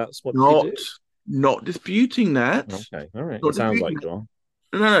do it, that's what you do. Not disputing that. Okay, all right. It sounds like you are.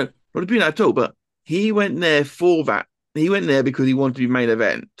 No, not disputing that at all. But he went there for that. He went there because he wanted to be main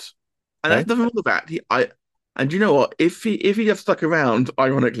event. And that's nothing wrong with that. And you know what? If he just stuck around,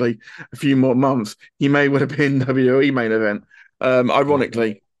 ironically, a few more months, he may would have been WWE main event.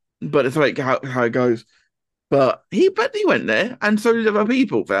 Ironically, but it's like how it goes. But he went there, and so did other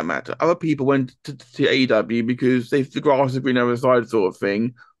people, for that matter. Other people went to AEW because if the grass is green on the side, sort of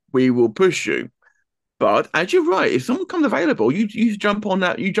thing. We will push you. But as you're right, if someone comes available, you jump on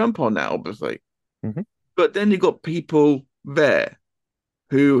that. You jump on that, obviously. Mm-hmm. But then you've got people there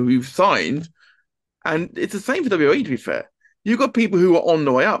who've signed. And it's the same for WWE, to be fair. You've got people who are on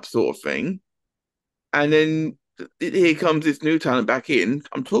the way up, sort of thing. And then here comes this new talent back in.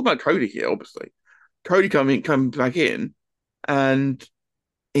 I'm talking about Cody here, obviously. Cody comes back in, and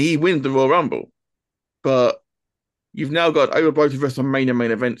he wins the Royal Rumble. But you've now got overbloated WrestleMania main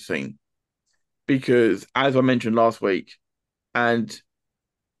event scene. Because, as I mentioned last week, and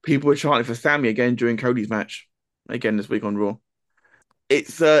people were chanting for Sammy again during Cody's match. Again this week on Raw.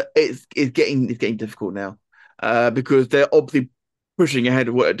 It's getting difficult now because they're obviously pushing ahead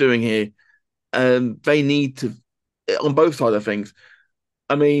of what they're doing here. They need to on both sides of things.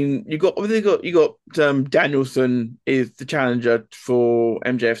 I mean, you got Danielson is the challenger for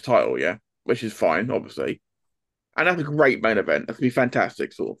MJF's title, yeah, which is fine, obviously, and that's a great main event. That's gonna be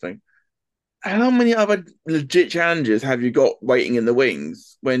fantastic, sort of thing. How many other legit challengers have you got waiting in the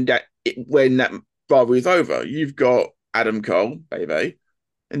wings when that rivalry is over? You've got Adam Cole, baby.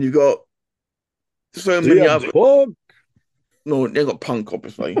 And you've got so many other. Punk. No, they've got Punk,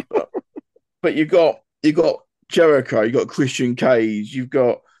 obviously. but you got Jericho, you got Christian Cage, you've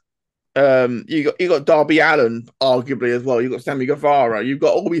got you got Darby Allin, arguably as well. You've got Sammy Guevara. You've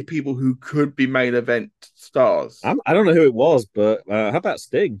got all these people who could be main event stars. I don't know who it was, but how about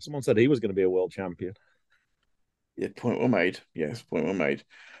Sting? Someone said he was going to be a world champion. Yeah, point well made. Yes, point well made.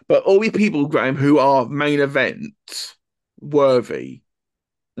 But all these people, Graham, who are main event worthy,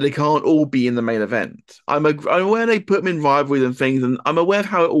 they can't all be in the main event. I'm aware they put them in rivalries and things, and I'm aware of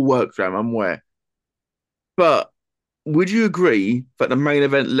how it all works, Graham. I'm aware. But would you agree that the main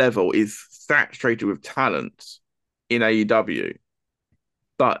event level is saturated with talent in AEW,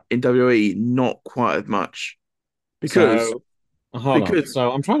 but in WWE not quite as much? Because So hold on. because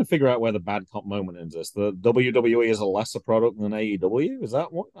So I'm trying to figure out where the bad cop moment exists. The WWE is a lesser product than AEW. Is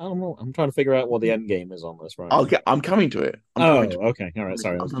that what? I don't know. I'm trying to figure out what the end game is on this right now. I'm coming to it. I'm Oh, coming to okay. All right.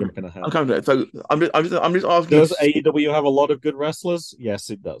 Sorry, I I'm was coming, jumping ahead. I'm coming to it. So I'm just asking Does you. AEW have a lot of good wrestlers? Yes,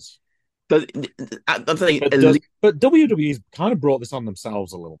 it does. Does, I'm saying But does elite. but WWE's kind of brought this on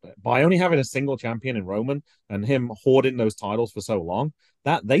themselves a little bit by only having a single champion in Roman and him hoarding those titles for so long.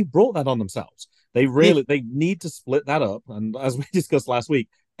 That they brought that on themselves. Yeah, They need to split that up. And as we discussed last week,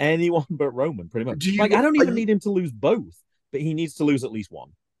 anyone but Roman, pretty much. do Like you I don't are even need him to lose both, but he needs to lose at least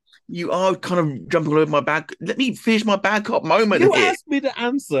one. you are kind of jumping all over my back. Let me finish my bad cop moment You here. asked me to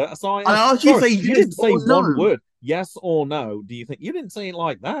answer, so I I answered. asked you to Sorry, say you yes didn't say or one no. word. Yes or no? Do you think you didn't say it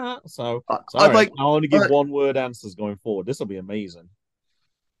like that? So I was sorry, like, I'll only give uh, one word answers going forward. This will be amazing.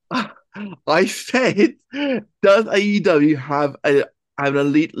 I said, does AEW have an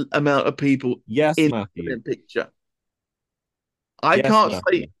elite amount of people Yes, in Matthew. the picture? I Yes, can't say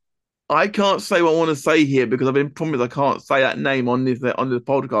Matthew. I can't say what I want to say here because I've been promised I can't say that name on this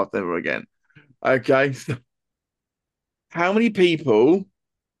podcast ever again. Okay, so how many people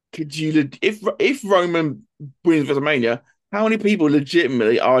could you if Roman wins WrestleMania? How many people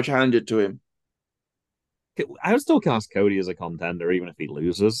legitimately are a challenger to him? I would still cast Cody as a contender, even if he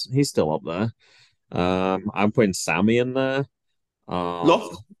loses. He's still up there. I'm putting Sammy in there.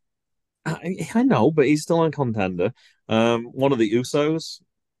 Lost? I know, but he's still a contender. One of the Usos.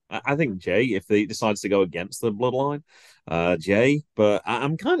 I think Jay, if he decides to go against the bloodline, Jay. But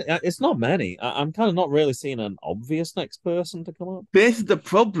I'm kind of. It's not many. I'm kind of not really seeing an obvious next person to come up. This is the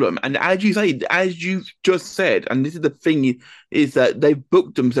problem, and as you just said, and this is the thing is that they've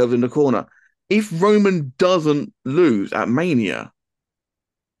booked themselves in the corner. If Roman doesn't lose at Mania,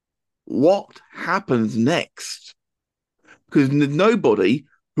 what happens next? Because there's nobody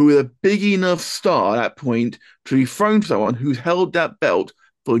who is a big enough star at that point to be thrown to someone who's held that belt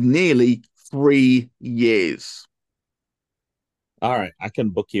for nearly 3 years. All right, I can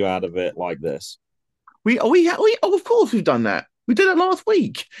book you out of it like this. Of course we've done that. We did it last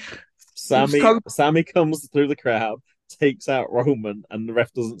week. Sammy comes through the crowd, takes out Roman, and the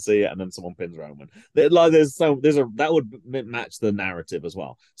ref doesn't see it, and then someone pins Roman. That would match the narrative as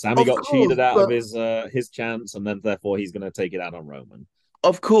well. Sammy Of got course, cheated out of but his chance, and then therefore he's going to take it out on Roman.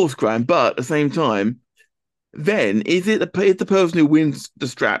 of course, Graham. But at the same time, then is the person who wins the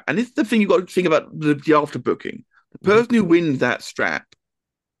strap, and this is the thing you've got to think about the after booking. The person who wins that strap,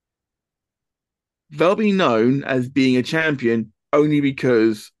 they'll be known as being a champion only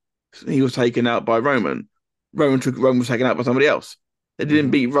because he was taken out by Roman. Roman was taken out by somebody else. They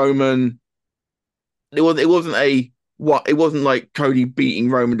didn't beat Roman. It wasn't like Cody beating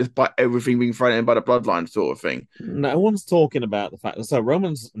Roman despite everything being thrown in by the bloodline sort of thing. No one's talking about the fact that so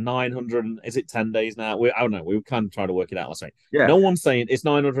Roman's 900. Is it 10 days now? I don't know. We were kind of trying to work it out last night. Yeah. No one's saying it's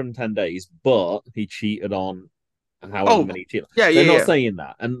 910 days, but he cheated on however Oh, many cheated. yeah, They're yeah, not yeah. saying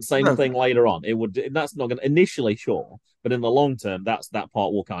that. And same No, thing later on. That's not gonna initially sure, but in the long term, that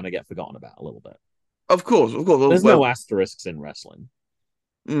part will kind of get forgotten about a little bit. of course, of course. There's no asterisks in wrestling.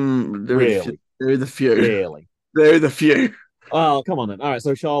 Really. There is a few. Really. There is a few. Oh, come on then. All right,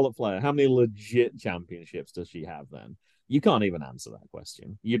 so Charlotte Flair, how many legit championships does she have then? You can't even answer that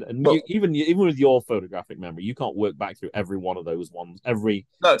question. Even with your photographic memory, you can't work back through every one of those ones every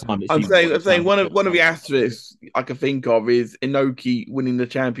No, time that I'm she won saying a I'm saying championship. one of the asterisks I can think of is Inoki winning the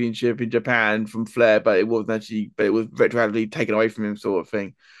championship in Japan from Flair, but it was retroactively taken away from him, sort of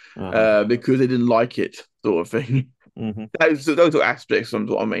thing, because they didn't like it, sort of thing. Mm-hmm. Those are asterisks. That's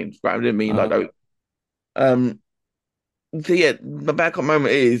what I mean. I didn't mean like those. So yeah, the backup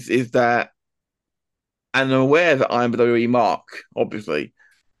moment is that, and I'm aware that I'm the WWE mark, obviously,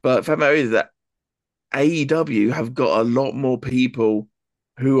 but the fact of the matter is that AEW have got a lot more people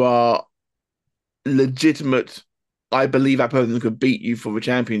who are legitimate. I believe that person could beat you for the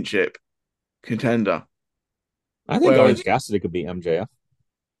championship contender. I think Whereas Orange Cassidy could beat MJF.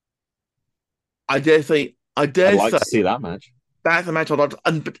 I I'd dare like say to see that match. that's a match I'd love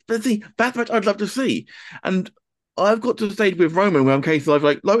to, but see, that's a match I'd love to see. And I've got to the stage with Roman where I'm case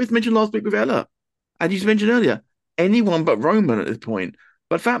like Lois mentioned last week with Ella, and you just mentioned earlier, anyone but Roman at this point.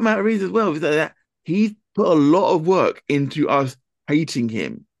 But fact matter is as well is that he's put a lot of work into us hating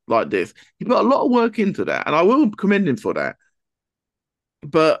him like this. He put a lot of work into that, and I will commend him for that.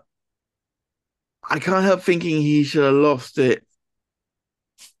 But I can't help thinking he should have lost it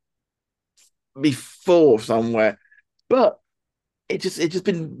before somewhere. But it just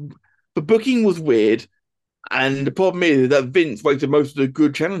been the booking was weird. And the problem is that Vince waited most of the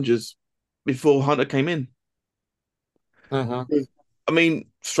good challenges before Hunter came in. Uh-huh. I mean,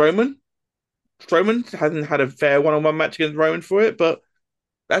 Strowman hasn't had a fair one-on-one match against Roman for it, but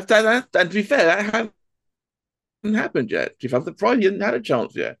that to be fair, that hasn't happened yet. If I'm surprised he hasn't had a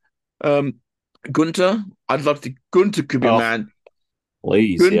chance yet. Gunter, I'd love to. Gunter could be a man.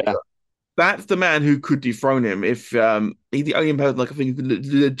 Please, Gunter, yeah. that's the man who could dethrone him if he's the only person like I think who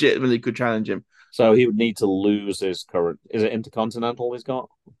legitimately could challenge him. So he would need to lose his current. Is it Intercontinental he's got?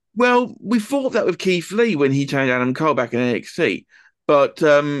 Well, we thought that with Keith Lee when he challenged Adam Cole back in NXT, but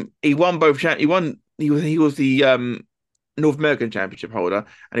he won both. He was the North American Championship holder,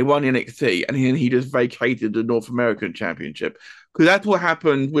 and he won the NXT, and he just vacated the North American Championship because that's what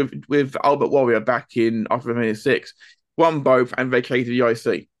happened with Albert Warrior back in after '6. Won both and vacated the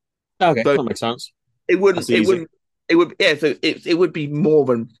IC. Okay, So that makes sense. it wouldn't. That's It easy. wouldn't. It would. Yeah. So it would be more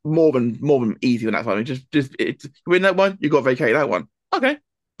than easy on that side. Just you win that one, you got to vacate that one. Okay,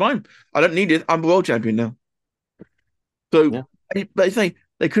 fine. I don't need it. I'm a world champion now. So, Yeah. but I say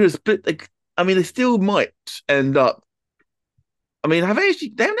they could have split. I mean, they still might end up. I mean, they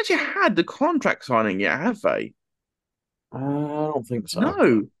haven't actually had the contract signing yet, have they? I don't think so.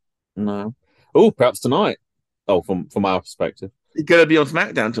 No. No. Oh, perhaps tonight. Oh, from our perspective. It's going to be on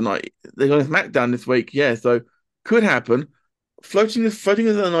SmackDown tonight. They're going to SmackDown this week. Yeah. So could happen. Floating as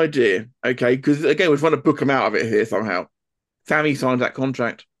an idea. Okay. Because again, we're trying to book them out of it here somehow. Sammy signs that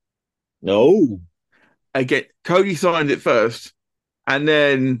contract. No. Again, Cody signed it first. And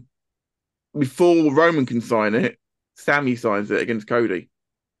then before Roman can sign it, Sammy signs it against Cody.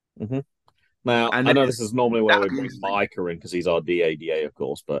 Mm-hmm. Now, And I then know this is normally where we bring Micah in because he's our DADA, of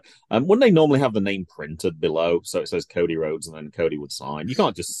course, but wouldn't they normally have the name printed below? So it says Cody Rhodes and then Cody would sign. You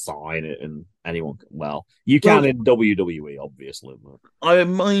can't just sign it and anyone can. Well, you can in WWE, obviously. But... I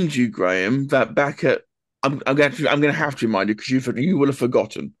remind you, Graham, that back at I'm going to have to remind you because you will have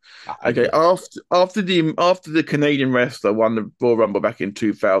forgotten. Okay, after the Canadian wrestler won the Royal Rumble back in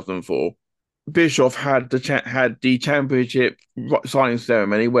 2004, Bischoff had the championship signing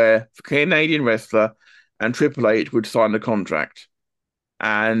ceremony where the Canadian wrestler and Triple H would sign the contract,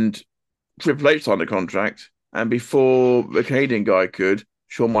 and Triple H signed the contract, and before the Canadian guy could,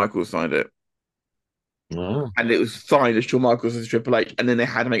 Shawn Michaels signed it. And it was signed as Shawn Michaels as Triple H, and then they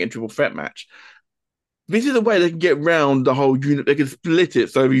had to make a triple threat match. This is a way they can get around the whole unit. They can split it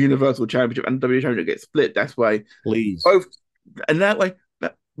so the Universal Championship and WWE Championship get split. That's way. Please. Both, and that way,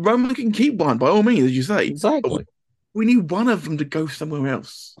 Roman can keep one by all means, as you say. Exactly. We need one of them to go somewhere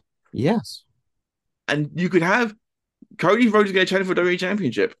else. Yes. And you could have Cody Rhodes is going to challenge for the WWE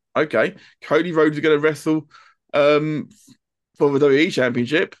Championship. Okay. Cody Rhodes is going to wrestle for the WWE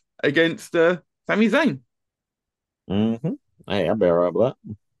Championship against Sami Zayn. Mm-hmm. Hey, I'll be all right with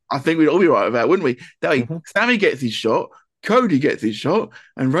that. I think we'd all be right with that, wouldn't we? That way, Sammy gets his shot, Cody gets his shot,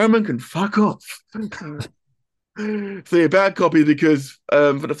 and Roman can fuck off. So a bad copy because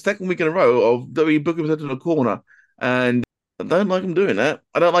for the second week in a row of WWE booking himself in a corner, and I don't like him doing that.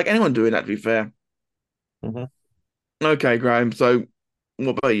 I don't like anyone doing that, to be fair. Mm-hmm. Okay, Graham. So,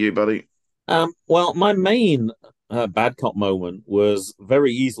 what about you, buddy? Well, my main bad cop moment was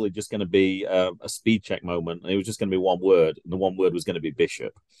very easily just going to be a speed check moment. It was just going to be one word, and the one word was going to be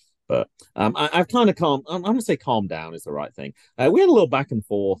Bishop. But I've kind of calmed. I'm going to say calm down is the right thing. We had a little back and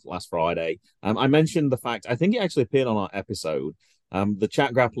forth last Friday. I mentioned the fact. I think it actually appeared on our episode. The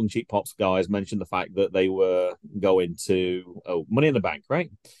Chat Grapple and Cheap Pops guys mentioned the fact that they were going to Money in the Bank,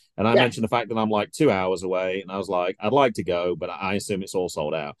 right? And I mentioned the fact that I'm like 2 hours away, and I was like, I'd like to go, but I assume it's all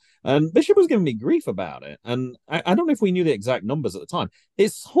sold out. And Bishop was giving me grief about it. And I don't know if we knew the exact numbers at the time.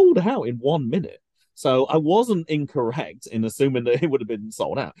 It's sold out in 1 minute. So I wasn't incorrect in assuming that it would have been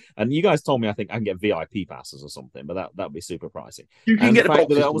sold out. And you guys told me I think I can get VIP passes or something, but that would be super pricey. You can get the fact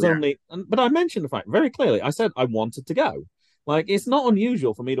that I was but I mentioned the fact very clearly. I said I wanted to go. Like it's not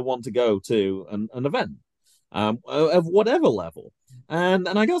unusual for me to want to go to an event of whatever level. And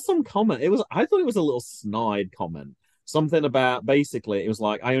I got some comment. I thought it was a little snide comment. Something about basically it was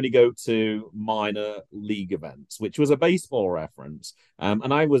like I only go to minor league events, which was a baseball reference.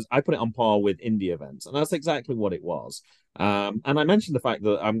 And I put it on par with indie events, and that's exactly what it was. And I mentioned the fact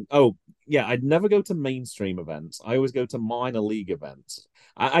that I'd never go to mainstream events. I always go to minor league events.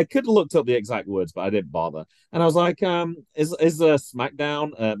 I could have looked up the exact words, but I didn't bother. And I was like, is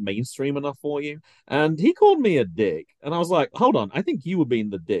SmackDown mainstream enough for you? And he called me a dick. And I was like, hold on, I think you were being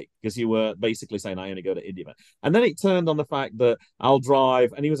the dick because you were basically saying I only go to indie event. And then it turned on the fact that I'll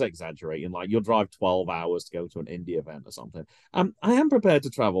drive, and he was exaggerating, like you'll drive 12 hours to go to an indie event or something. I am prepared to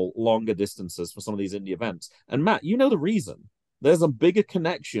travel longer distances for some of these indie events. And Matt, you know the reason. there's a bigger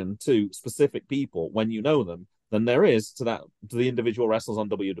connection to specific people when you know them than there is to the individual wrestlers on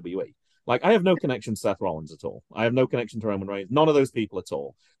WWE. Like, I have no connection to Seth Rollins at all. I have no connection to Roman Reigns. None of those people at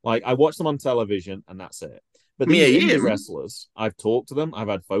all. Like, I watch them on television, and that's it. But these indie wrestlers, I've talked to them. I've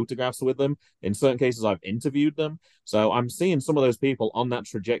had photographs with them. In certain cases, I've interviewed them. So I'm seeing some of those people on that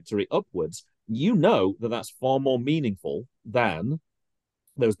trajectory upwards. You know that that's far more meaningful than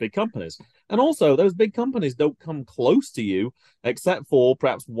those big companies. And also, those big companies don't come close to you except for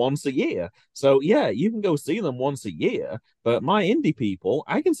perhaps once a year. So, yeah, you can go see them once a year, but my indie people,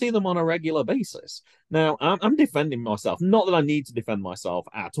 I can see them on a regular basis. Now, I'm defending myself. Not that I need to defend myself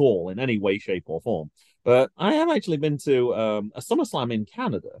at all in any way, shape, or form, but I have actually been to a SummerSlam in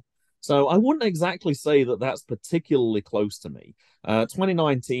Canada. So I wouldn't exactly say that that's particularly close to me.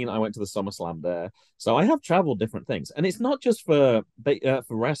 2019, I went to the SummerSlam there. So I have traveled different things. And it's not just for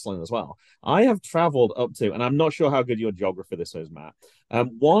wrestling as well. I have traveled up to, and I'm not sure how good your geography this is, Matt.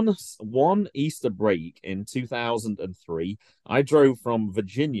 One Easter break in 2003, I drove from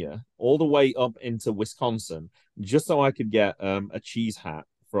Virginia all the way up into Wisconsin just so I could get a cheese hat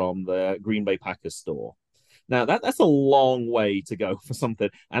from the Green Bay Packers store. Now that's a long way to go for something,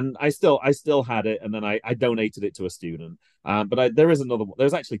 and I still had it, and then I donated it to a student. But there is another one.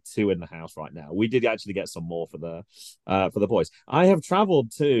 There's actually two in the house right now. We did actually get some more for the boys. I have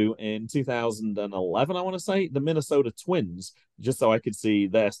traveled to in 2011, I want to say, the Minnesota Twins, just so I could see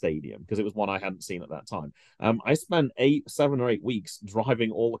their stadium because it was one I hadn't seen at that time. I spent 7 or 8 weeks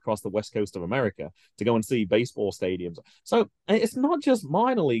driving all across the west coast of America to go and see baseball stadiums. So it's not just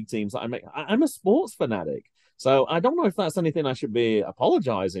minor league teams that I make. I'm a sports fanatic. So I don't know if that's anything I should be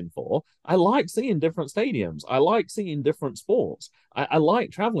apologizing for. I like seeing different stadiums. I like seeing different sports. I like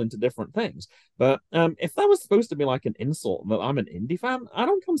traveling to different things. But if that was supposed to be like an insult that I'm an indie fan, I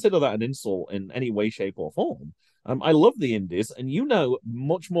don't consider that an insult in any way, shape, or form. I love the indies, and you know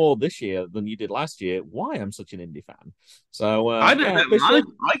much more this year than you did last year why I'm such an indie fan. So I don't know. Bishop,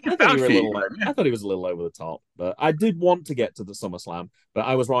 I thought he was a little over the top, but I did want to get to the SummerSlam, but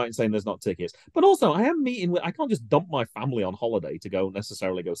I was right in saying there's not tickets. But also, I am meeting with. I can't just dump my family on holiday to go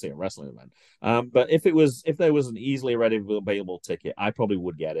see a wrestling event. But if there was an easily readily available ticket, I probably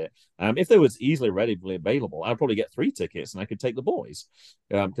would get it. If there was easily readily available, I'd probably get 3 tickets and I could take the boys,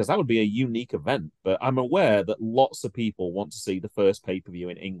 because that would be a unique event. But I'm aware that lots of people want to see the first pay-per-view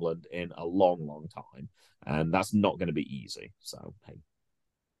in England in a long, long time, and that's not going to be easy. So, hey.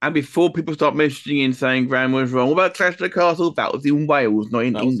 And before people start messaging in saying Graham was wrong, what about Clash of the Castle? That was in Wales, not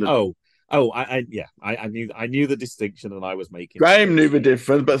in England. I knew the distinction that I was making. Graham knew the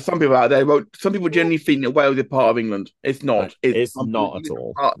difference, but some people out there, some people generally think that Wales is part of England. It's not. It's not at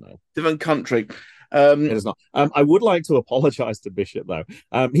all. No. Different country. It is not. I would like to apologize to Bishop though.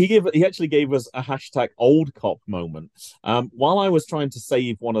 He actually gave us a hashtag old cop moment. While I was trying to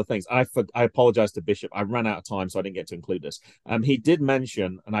save one of the things, I apologize to Bishop. I ran out of time, so I didn't get to include this. He did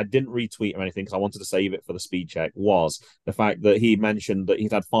mention, and I didn't retweet or anything because I wanted to save it for the speed check, was the fact that he mentioned that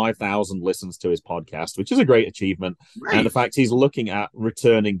he's had 5,000 listens to his podcast, which is a great achievement. Right. And the fact he's looking at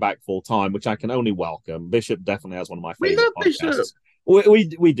returning back full time, which I can only welcome. Bishop definitely has one of my favorite podcasts. Bishop.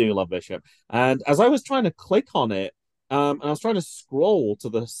 We do love Bishop, and as I was trying to click on it, and I was trying to scroll to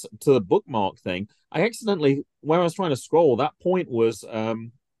the bookmark thing, I accidentally, where I was trying to scroll, that point was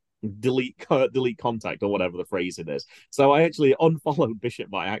delete contact or whatever the phrase it is. So I actually unfollowed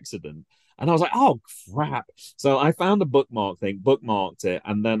Bishop by accident. And I was like, oh, crap. So I found the bookmark thing, bookmarked it,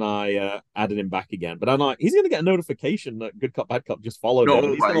 and then I added him back again. But I'm like, he's going to get a notification that Good Cop, Bad Cop just followed him.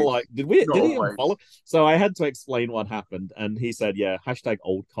 And he's going to like, did he even follow? So I had to explain what happened. And he said, yeah, hashtag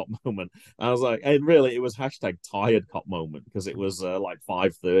old cop moment. And I was like, and really, it was hashtag tired cop moment because it was like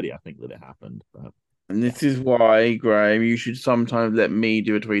 5:30, I think, that it happened. But and this is why, Graham, you should sometimes let me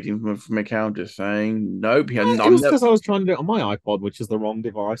do a tweeting from a counter saying, nope. It was because I was trying to do it on my iPod, which is the wrong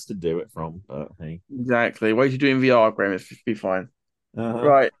device to do it from. But hey. Exactly. Wait to do it in VR, Graham. It's be fine.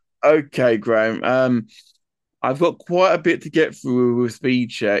 Right. Okay, Graham. I've got quite a bit to get through with speed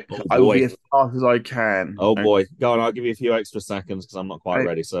check. I will be as fast as I can. Oh, boy. Go on. I'll give you a few extra seconds because I'm not quite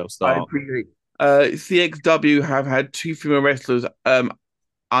ready. So start. I appreciate CXW have had 2 female wrestlers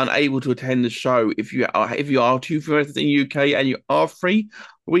unable to attend the show. If you are 2 female wrestlers in the UK and you are free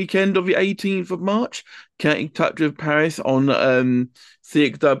weekend of the 18th of March, get in touch with Paris on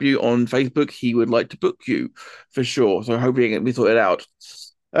CXW on Facebook. He would like to book you for sure. So hopefully we sort it out.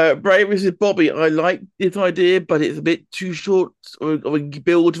 Brave versus Bobby. I like this idea, but it's a bit too short of a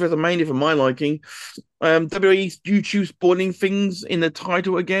build for WrestleMania for my liking. WWE YouTube spoiling things in the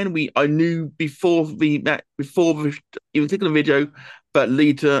title again. I knew before even taking the video, but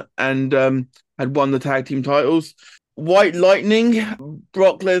Lita and had won the tag team titles. White Lightning,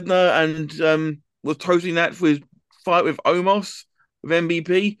 Brock Lesnar, and was toasting that for his fight with Omos with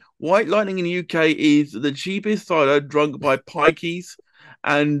MVP. White Lightning in the UK is the cheapest cider drunk by pikeys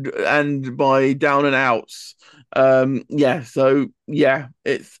and by down and outs. So yeah,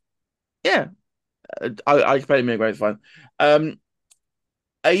 it's yeah. I expect it to be a great fun.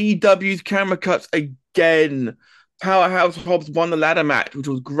 AEW's camera cuts again. Powerhouse Hobbs won the ladder match, which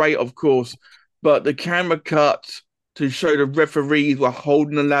was great, of course, but the camera cut to show the referees were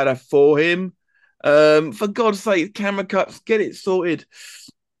holding the ladder for him. For God's sake, camera cuts, get it sorted.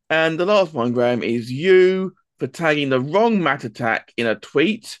 And the last one, Graham, is you for tagging the wrong Matt Attack in a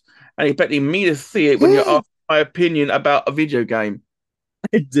tweet and expecting me to see it when you're asking my opinion about a video game.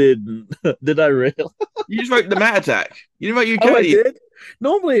 I didn't. Did I really? You just wrote the Matt Attack. You didn't write UK. Oh, I did?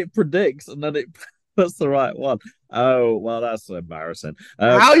 Normally it predicts and then it puts the right one. Oh, well, that's embarrassing.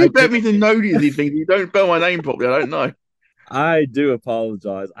 How you bet me to know these things? You don't spell my name properly. I don't know. I do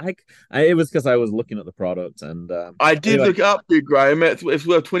apologize. It was because I was looking at the product and I did look it up, dude, Graham. It's worth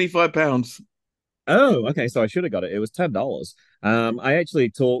 £25. Oh, okay. So I should have got it. It was $10. I actually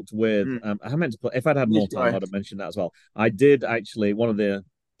talked with. I meant to put. If I'd had more time, I'd have mentioned that as well. I did actually. One of the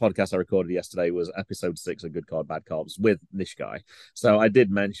podcasts I recorded yesterday was episode 6 of Good Card Bad Cards with Nish Guy. So I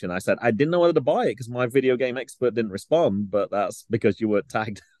did mention. I said I didn't know whether to buy it because my video game expert didn't respond, but that's because you weren't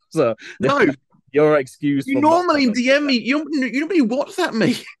tagged. So no, your excuse. You normally DM me. You normally WhatsApp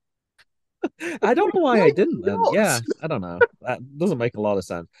me. I don't know why I didn't. Yeah, I don't know. That doesn't make a lot of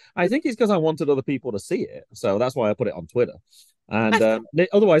sense. I think it's because I wanted other people to see it, so that's why I put it on Twitter. And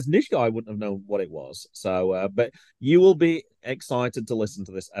otherwise, Nish Guy wouldn't have known what it was. So, but you will be excited to listen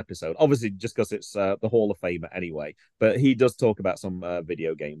to this episode. Obviously, just because it's the Hall of Famer anyway. But he does talk about some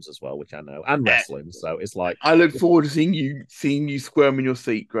video games as well, which I know, and wrestling. So it's like I look forward to seeing you squirm in your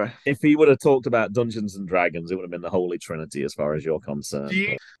seat, Greg. If he would have talked about Dungeons and Dragons, it would have been the Holy Trinity as far as you're concerned.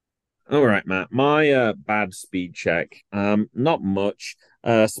 All right, Matt. My bad speed check. Not much.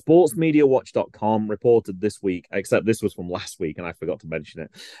 Sportsmediawatch.com reported this week, except this was from last week, and I forgot to mention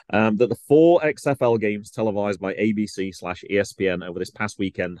it, that the 4 XFL games televised by ABC/ESPN over this past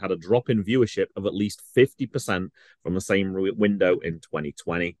weekend had a drop in viewership of at least 50% from the same window in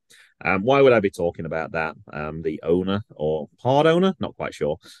 2020. Why would I be talking about that? The owner or part owner, not quite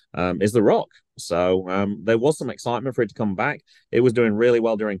sure, is The Rock. So there was some excitement for it to come back. It was doing really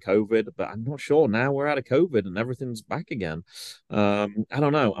well during COVID, but I'm not sure now we're out of COVID and everything's back again. I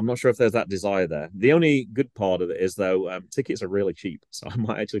don't know. I'm not sure if there's that desire there. The only good part of it is, though, tickets are really cheap. So I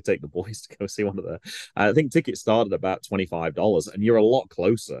might actually take the boys to go see one of the. I think tickets started about $25, and you're a lot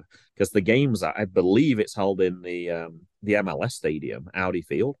closer because the games, I believe it's held in the MLS stadium, Audi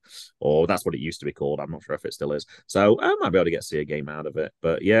Field, or that's what it used to be called. I'm not sure if it still is. So I might be able to see a game out of it.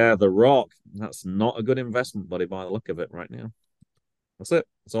 But yeah, The Rock, that's not a good investment, buddy, by the look of it right now. That's it.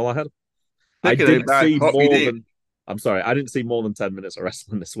 That's all I had. I didn't see more than. I'm sorry, I didn't see more than 10 minutes of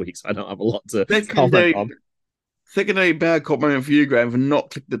wrestling this week, so I don't have a lot to comment on. Secondary bad cop moment for you, Graham, for not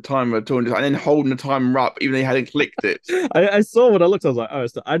clicking the timer at all and then holding the timer up even though you hadn't clicked it. I saw when I looked, I was like, oh,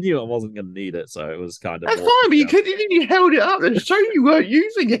 I knew I wasn't going to need it, so it was kind of. That's fine, but you held it up to show you weren't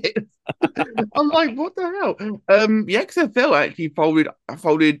using it. I'm like, what the hell? The XFL actually folded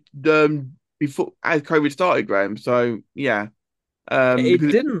before as COVID started, Graham. So yeah. It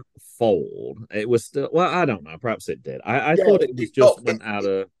didn't fold. It was still, well, I don't know. Perhaps it did. I thought it was just went out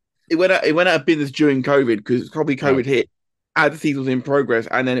of. It went out of business during COVID because probably COVID hit as the season was in progress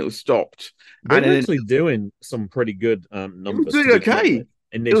and then it was stopped. They were actually doing some pretty good numbers. It was doing okay.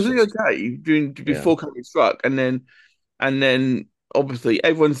 It was doing okay before COVID struck, and then obviously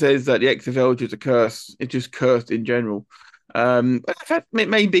everyone says that the XFL is just a curse. It's just cursed in general. In fact, it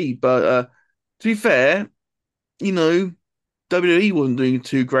may be, but to be fair, WWE wasn't doing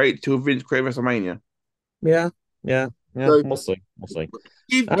too great till Vince created WrestleMania. Yeah. So, we'll see.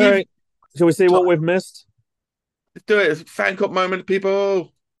 All right. Shall we see what we've missed? Let's do it. It's a fan cup moment,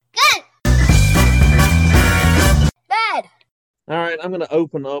 people. Good. Bad. All right. I'm going to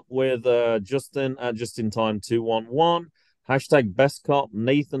open up with Justin at Just in Time 211. Hashtag Best Cop,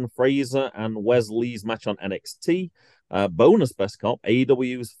 Nathan Fraser and Wes Lee's match on NXT. Bonus Best Cop,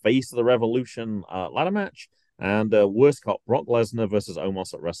 AEW's Face of the Revolution ladder match. And worst cop, Brock Lesnar versus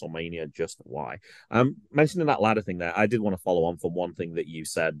Omos at WrestleMania. Just why? Mentioning that ladder thing there, I did want to follow on from one thing that you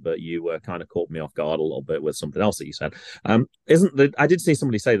said, but you kind of caught me off guard a little bit with something else that you said. I did see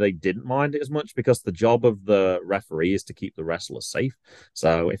somebody say they didn't mind it as much because the job of the referee is to keep the wrestlers safe.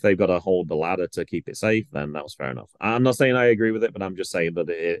 So if they've got to hold the ladder to keep it safe, then that was fair enough. I'm not saying I agree with it, but I'm just saying that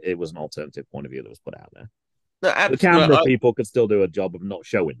it was an alternative point of view that was put out there. No, The camera people could still do a job of not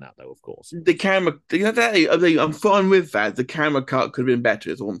showing that, though, of course. The camera, I'm fine with that. The camera cut could have been better,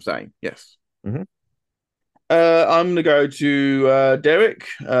 is all I'm saying. Yes. Mm-hmm. I'm going to go to Derek,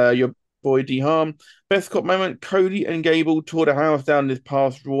 your boy D Harm. Best cop moment: Cody and Gable tore the house down this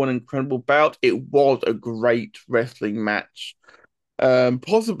past Raw, an incredible bout. It was a great wrestling match.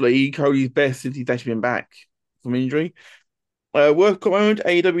 Possibly Cody's best since he's actually been back from injury. Worst cop moment: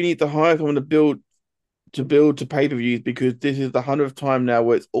 AEW needs to hire someone to build to pay-per-views because this is the 100th time now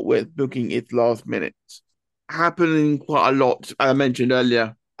where it's booking its last minute. Happening quite a lot, as I mentioned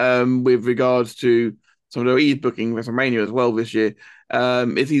earlier, with regards to some of the booking WrestleMania as well this year.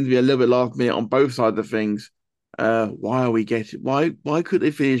 It seems to be a little bit last minute on both sides of things. Why could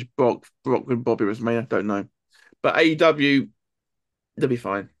they finish Brock and Bobby WrestleMania? I don't know. But AEW, they'll be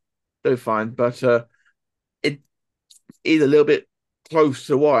fine. They're fine. But it is a little bit close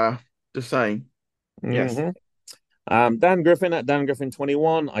to the wire, just saying. Yes. Dan Griffin at Dan Griffin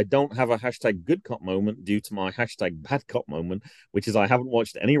 21. I don't have a hashtag good cop moment due to my hashtag bad cop moment, which is I haven't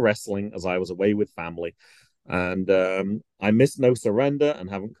watched any wrestling as I was away with family. And I missed No Surrender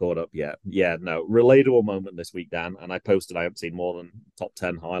and haven't caught up yet. Yeah, no, relatable moment this week, Dan. And I posted I haven't seen more than top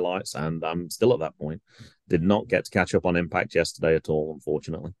 10 highlights, and I'm still at that point. Did not get to catch up on Impact yesterday at all,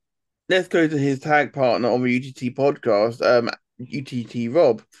 unfortunately. Let's go to his tag partner on the UTT podcast, UTT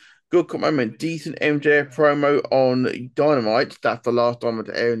Rob. Good cop moment, decent MJF promo on Dynamite. That's the last time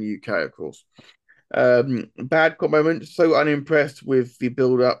to air in the UK, of course. Bad cop moment, so unimpressed with the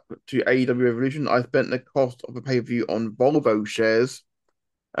build up to AEW Revolution. I spent the cost of a pay-per-view on Volvo shares.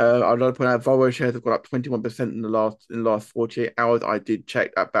 I'd like to point out Volvo shares have gone up 21% in the last 48 hours. I did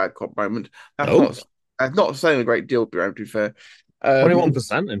check that bad cop moment. That's not saying a great deal, to be fair.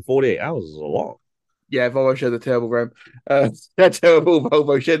 21% in 48 hours is a lot. Yeah, Volvo shares a terrible gram. They're terrible.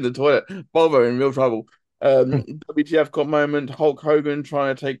 Volvo shed in the toilet. Volvo in real trouble. WTF cop moment. Hulk Hogan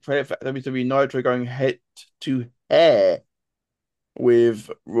trying to take credit for WWE Nitro going head to hair with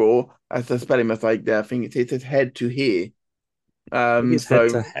Raw. That's a spelling mistake there. I think it says head to hair. It's head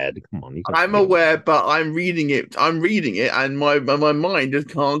to head. Come on, I'm aware, but I'm reading it, and my mind just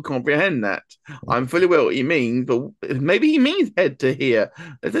can't comprehend that. I'm fully aware what he means, but maybe he means head to here.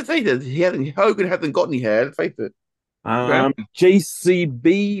 Let's say that Hogan hasn't got any hair. Let's face it.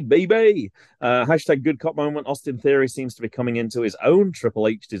 JCB baby. Hashtag good cop moment. Austin Theory seems to be coming into his own. Triple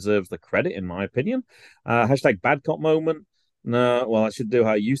H deserves the credit, in my opinion. Hashtag bad cop moment. No, well, I should do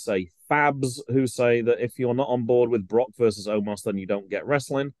how you say. Fabs, who say that if you're not on board with Brock versus Omos, then you don't get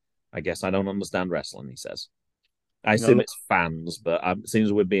wrestling. I guess I don't understand wrestling, he says. I assume it's fans, but it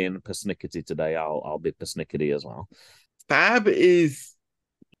seems we're being persnickety today. I'll be persnickety as well. Fab is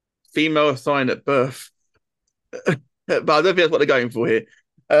female assigned at birth. But I don't think that's what they're going for here.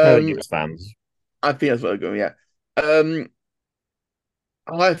 I think it's fans. I think that's what they're going, yeah.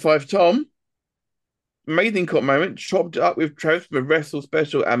 High five, Tom. Amazing cop moment. Chopped it up with Travis from a Wrestle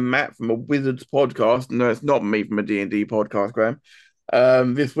Special and Matt from a Wizards podcast. No, it's not me from a D&D podcast, Graham.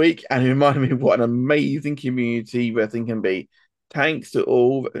 This week, and it reminded me of what an amazing community wrestling can be. Thanks to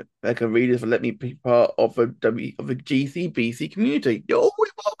all that can read us for letting me be part of the GCBC community. You're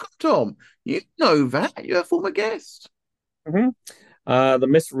always welcome, Tom. You know that. You're a former guest. Mm-hmm. The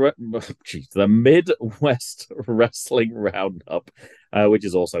Midwest Wrestling Roundup, which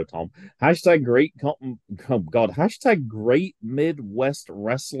is also Tom. Hashtag great Hashtag great Midwest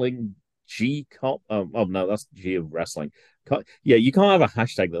Wrestling G Cop. Oh no, that's G of Wrestling. Yeah, you can't have a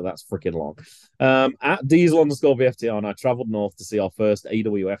hashtag that's freaking long. At Diesel_VFTR, and I traveled north to see our first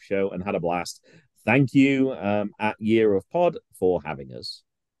AWF show and had a blast. Thank you, at Year of Pod, for having us.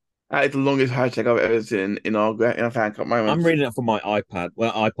 That is the longest hashtag I've ever seen in our fan cup moment. I'm reading it from my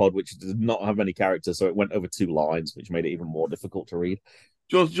iPod, which does not have any characters, so it went over 2 lines, which made it even more difficult to read.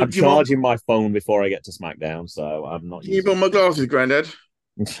 I'm charging my phone before I get to SmackDown, so I'm not. Can you put my glasses, Grandad?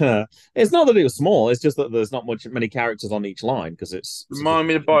 It's not that it was small; it's just that there's not many characters on each line because it's. Remind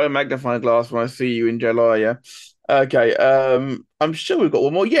me to buy a magnifying glass when I see you in July. Yeah. Okay. I'm sure we've got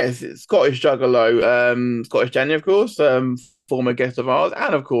one more. Yes, it's Scottish Juggalo. Scottish Danny, of course. Former guest of ours,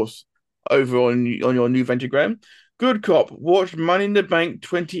 and of course, over on your new venture, Graham. Good cop. Watched Money in the Bank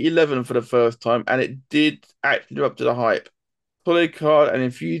 2011 for the first time, and it did actually live up to the hype. Solid card and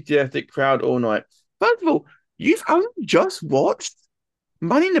enthusiastic crowd all night. First of all, you've only just watched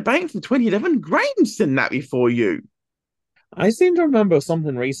Money in the Bank from 2011. Graham sent that before you. I seem to remember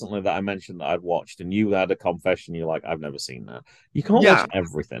something recently that I mentioned that I'd watched, and you had a confession. You're like, I've never seen that. You can't watch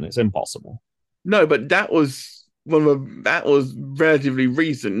everything. It's impossible. No, but that was relatively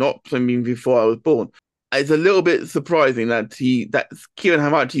recent, not something before I was born. it's a little bit surprising that given how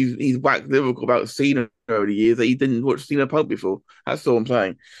much he's whacked Liverpool about Cena over the years, that he didn't watch Cena Punk before. That's all I'm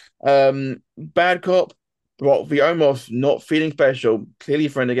saying. Bad cop, Brock v. Omos, not feeling special. Clearly,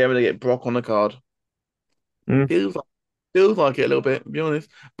 friend again when they get Brock on the card. Mm. Feels like it a little bit. To be honest,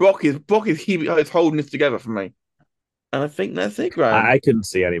 Brock is he's holding this together for me, and I think that's it, Graham. I couldn't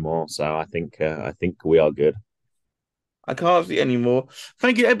see any more, so I think we are good. I can't see any more.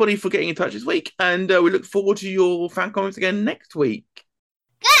 Thank you, everybody, for getting in touch this week, and we look forward to your fan comments again next week.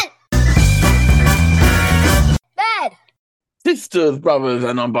 Good. Bad. Sisters, brothers,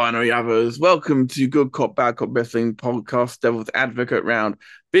 and non-binary others, welcome to Good Cop, Bad Cop Wrestling Podcast, Devil's Advocate Round.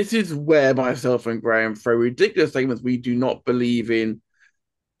 This is where myself and Graham throw ridiculous statements we do not believe in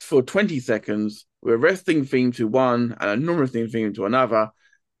for 20 seconds, with a wrestling theme to one and a non-wrestling theme to another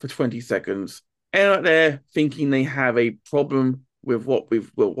for 20 seconds. And out there thinking they have a problem with what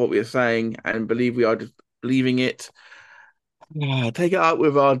we are saying and believe we are just believing it. Take it up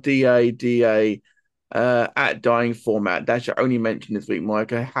with our DA at Dying Format. That's your only mention this week,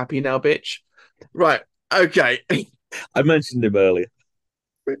 Micah. Happy now, bitch? Right. Okay. I mentioned him earlier.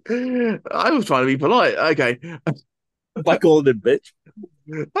 I was trying to be polite. Okay. I called him bitch.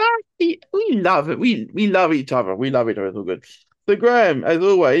 We love it. We love each other. We love each other. It's all good. So, Graham, as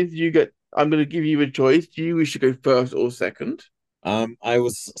always, I'm going to give you a choice. Do you wish to go first or second? I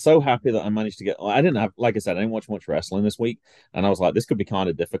was so happy that I managed to get. I didn't have, like I said, I didn't watch much wrestling this week, and I was like, this could be kind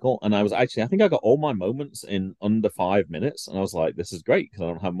of difficult. And I think I got all my moments in under 5 minutes, and I was like, this is great because I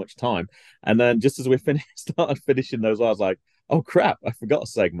don't have much time. And then just as we started finishing those, I was like, oh crap, I forgot a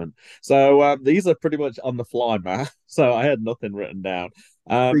segment. So these are pretty much on the fly, man. So I had nothing written down.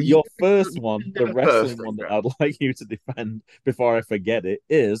 Your first one, the wrestling one that I'd like you to defend before I forget it,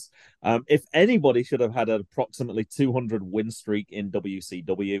 is if anybody should have had an approximately 200 win streak in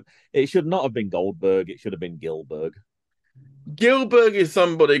WCW, it should not have been Goldberg. It should have been Gillberg. Gillberg is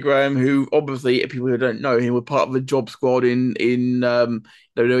somebody, Graham, who obviously, if people who don't know him, were part of the job squad in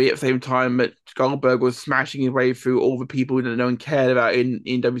WWE at the same time that Goldberg was smashing his way through all the people that no one cared about in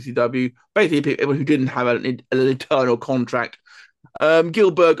WCW. Basically, people who didn't have an eternal contract.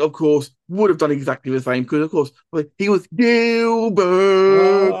 Gillberg, of course, would have done exactly the same because, of course, he was Gillberg.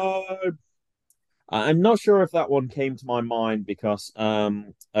 I'm not sure if that one came to my mind because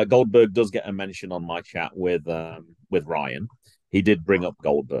Goldberg does get a mention on my chat with Ryan. He did bring up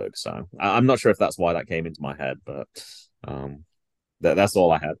Goldberg, so I'm not sure if that's why that came into my head, but that's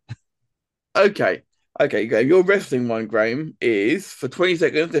all I had. Okay, your wrestling one, Graham, is for 20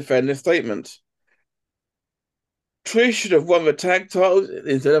 seconds defend this statement. Trish should have won the tag titles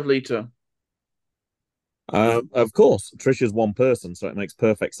instead of Lita. Of course, Trish is one person, so it makes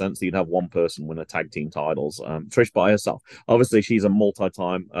perfect sense that you'd have one person win a tag team titles. Trish by herself. Obviously, she's a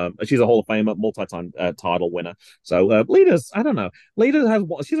she's a Hall of Famer, multi-time title winner. So Lita's, I don't know.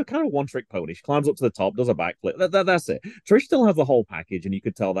 She's a kind of one-trick pony. She climbs up to the top, does a backflip. That's it. Trish still has the whole package, and you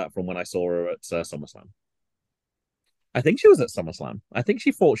could tell that from when I saw her at SummerSlam. I think she was at SummerSlam. I think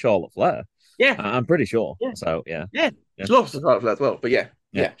she fought Charlotte Flair. Yeah, I'm pretty sure. Yeah. So yeah. She lost to Charlotte Flair as well, but yeah.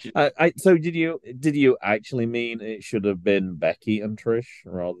 So did you actually mean it should have been Becky and Trish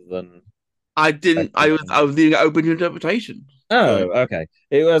rather than? I didn't. I was leaving it open to interpretation. Oh, okay.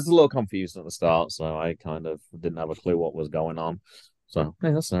 It was a little confused at the start, so I kind of didn't have a clue what was going on. So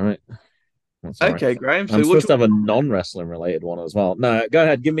hey, that's all right. Okay, Graham. So I'm supposed to have a non-wrestling related one as well. No, go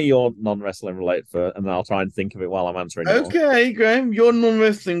ahead. Give me your non-wrestling related first, and then I'll try and think of it while I'm answering. Okay, Graham. Your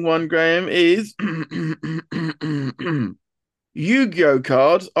non-wrestling one, Graham, is Yu-Gi-Oh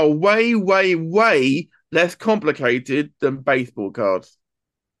cards are way, way, way less complicated than baseball cards.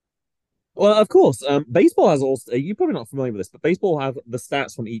 Well, of course, baseball has also, you're probably not familiar with this, but baseball have the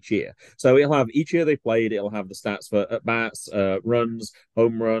stats from each year. So it'll have each year they played, it'll have the stats for at-bats, runs,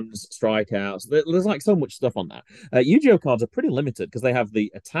 home runs, strikeouts. There's like so much stuff on that. Yu-Gi-Oh cards are pretty limited because they have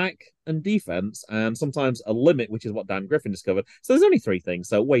the attack and defense and sometimes a limit, which is what Dan Griffin discovered. So there's only 3 things,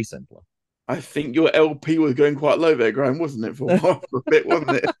 so way simpler. I think your LP was going quite low there, Graham, wasn't it? For a bit,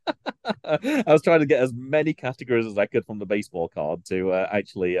 wasn't it? I was trying to get as many categories as I could from the baseball card to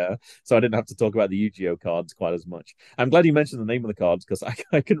actually, so I didn't have to talk about the Yu-Gi-Oh cards quite as much. I'm glad you mentioned the name of the cards because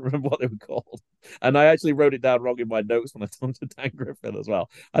I couldn't remember what they were called, and I actually wrote it down wrong in my notes when I talked to Dan Griffin as well.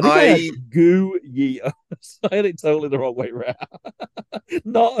 I think I had Gu-Yi-Oh, so I had it totally the wrong way around.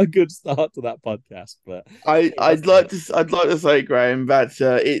 Not a good start to that podcast, but I'd like to say, Graham, that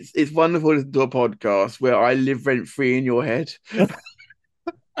it's wonderful to do a podcast where I live rent free in your head.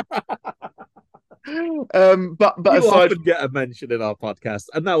 But You aside, often get a mention in our podcast,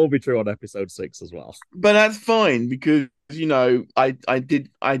 and that will be true on episode 6 as well. but that's fine because I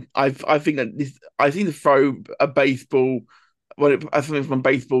think that I seem to throw a baseball, something from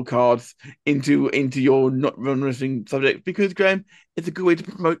baseball cards into your not wrestling subject because Graham, it's a good way to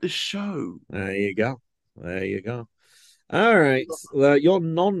promote the show. There you go. There you go. All right. Your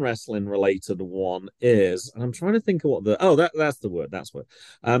non-wrestling related one is, and I'm trying to think of what that's the word. That's what.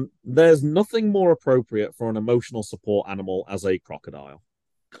 There's nothing more appropriate for an emotional support animal as a crocodile.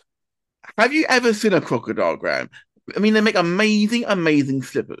 Have you ever seen a crocodile, Graham? I mean, they make amazing, amazing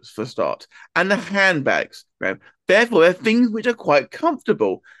slippers for a start, and the handbags, Graham. Therefore, they're things which are quite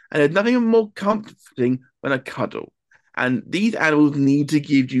comfortable, and there's nothing more comforting than a cuddle. And these animals need to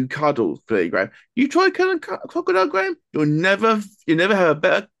give you cuddles, please, Graham. You try cuddling crocodile, Graham, you never have a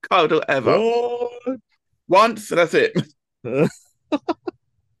better cuddle ever. What? Once, and that's it.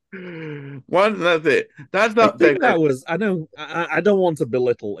 Once, and that's it. That's I not think that was. I know. I don't want to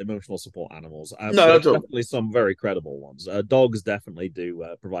belittle emotional support animals. No, there's not at all. definitely some very credible ones. Dogs definitely do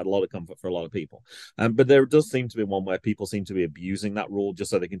provide a lot of comfort for a lot of people. But there does seem to be one where people seem to be abusing that rule just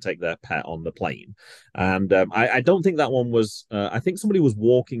so they can take their pet on the plane. And I don't think that one was. I think somebody was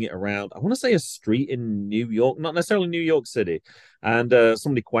walking it around. I want to say a street in New York, not necessarily New York City. And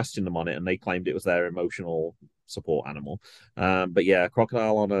somebody questioned them on it, and they claimed it was their emotional support animal. But yeah,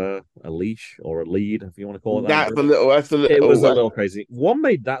 crocodile on a leash or a lead, if you want to call it that. It was a little crazy. What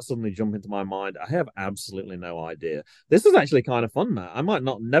made that suddenly jump into my mind? I have absolutely no idea. This is actually kind of fun, Matt. I might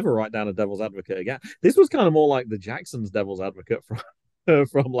never write down a devil's advocate again. This was kind of more like the Jackson's devil's advocate from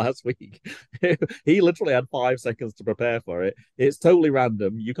last week. He literally had 5 seconds to prepare for it. It's totally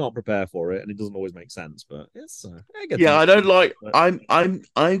random. You can't prepare for it, and it doesn't always make sense. But it's I don't like. I'm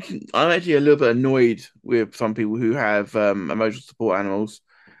actually a little bit annoyed with some people who have emotional support animals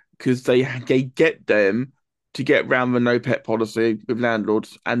because they get them to get around the no pet policy with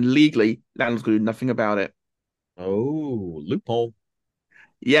landlords, and legally landlords can do nothing about it. Oh, loophole.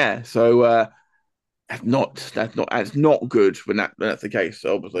 Yeah, so that's not good when that's the case,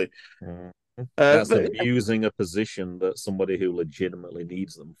 obviously. That's abusing a position that somebody who legitimately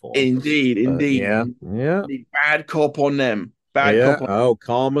needs them for. Indeed. Yeah. Bad cop on them.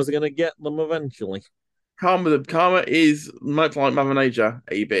 Karma's gonna get them eventually. Karma is much like Mother Nature,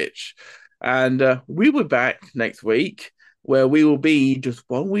 a bitch. And we will be back next week, where we will be just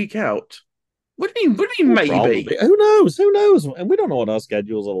 1 week out. What do you mean, maybe? Probably. Who knows? And we don't know what our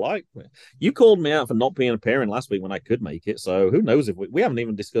schedules are like. You called me out for not being appearing last week when I could make it, so who knows if we haven't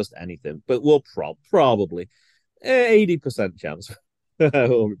even discussed anything. But we'll probably 80% chance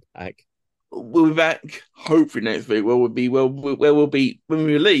we'll be back. We'll be back hopefully next week. Where we'll be when we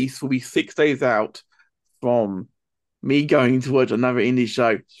release. We'll be 6 days out from me going to watch another indie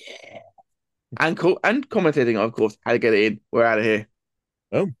show. Yeah, and commentating, of course. How to get it in? We're out of here.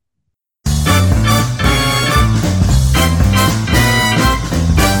 Oh.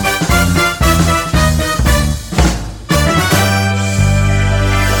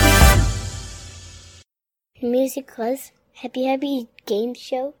 The music was Happy Happy Game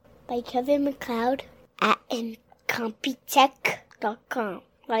Show by Kevin MacLeod at Incompetech.com.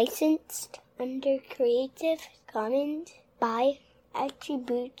 Licensed under Creative Commons by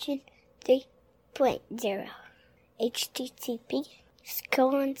Attribution 3.0.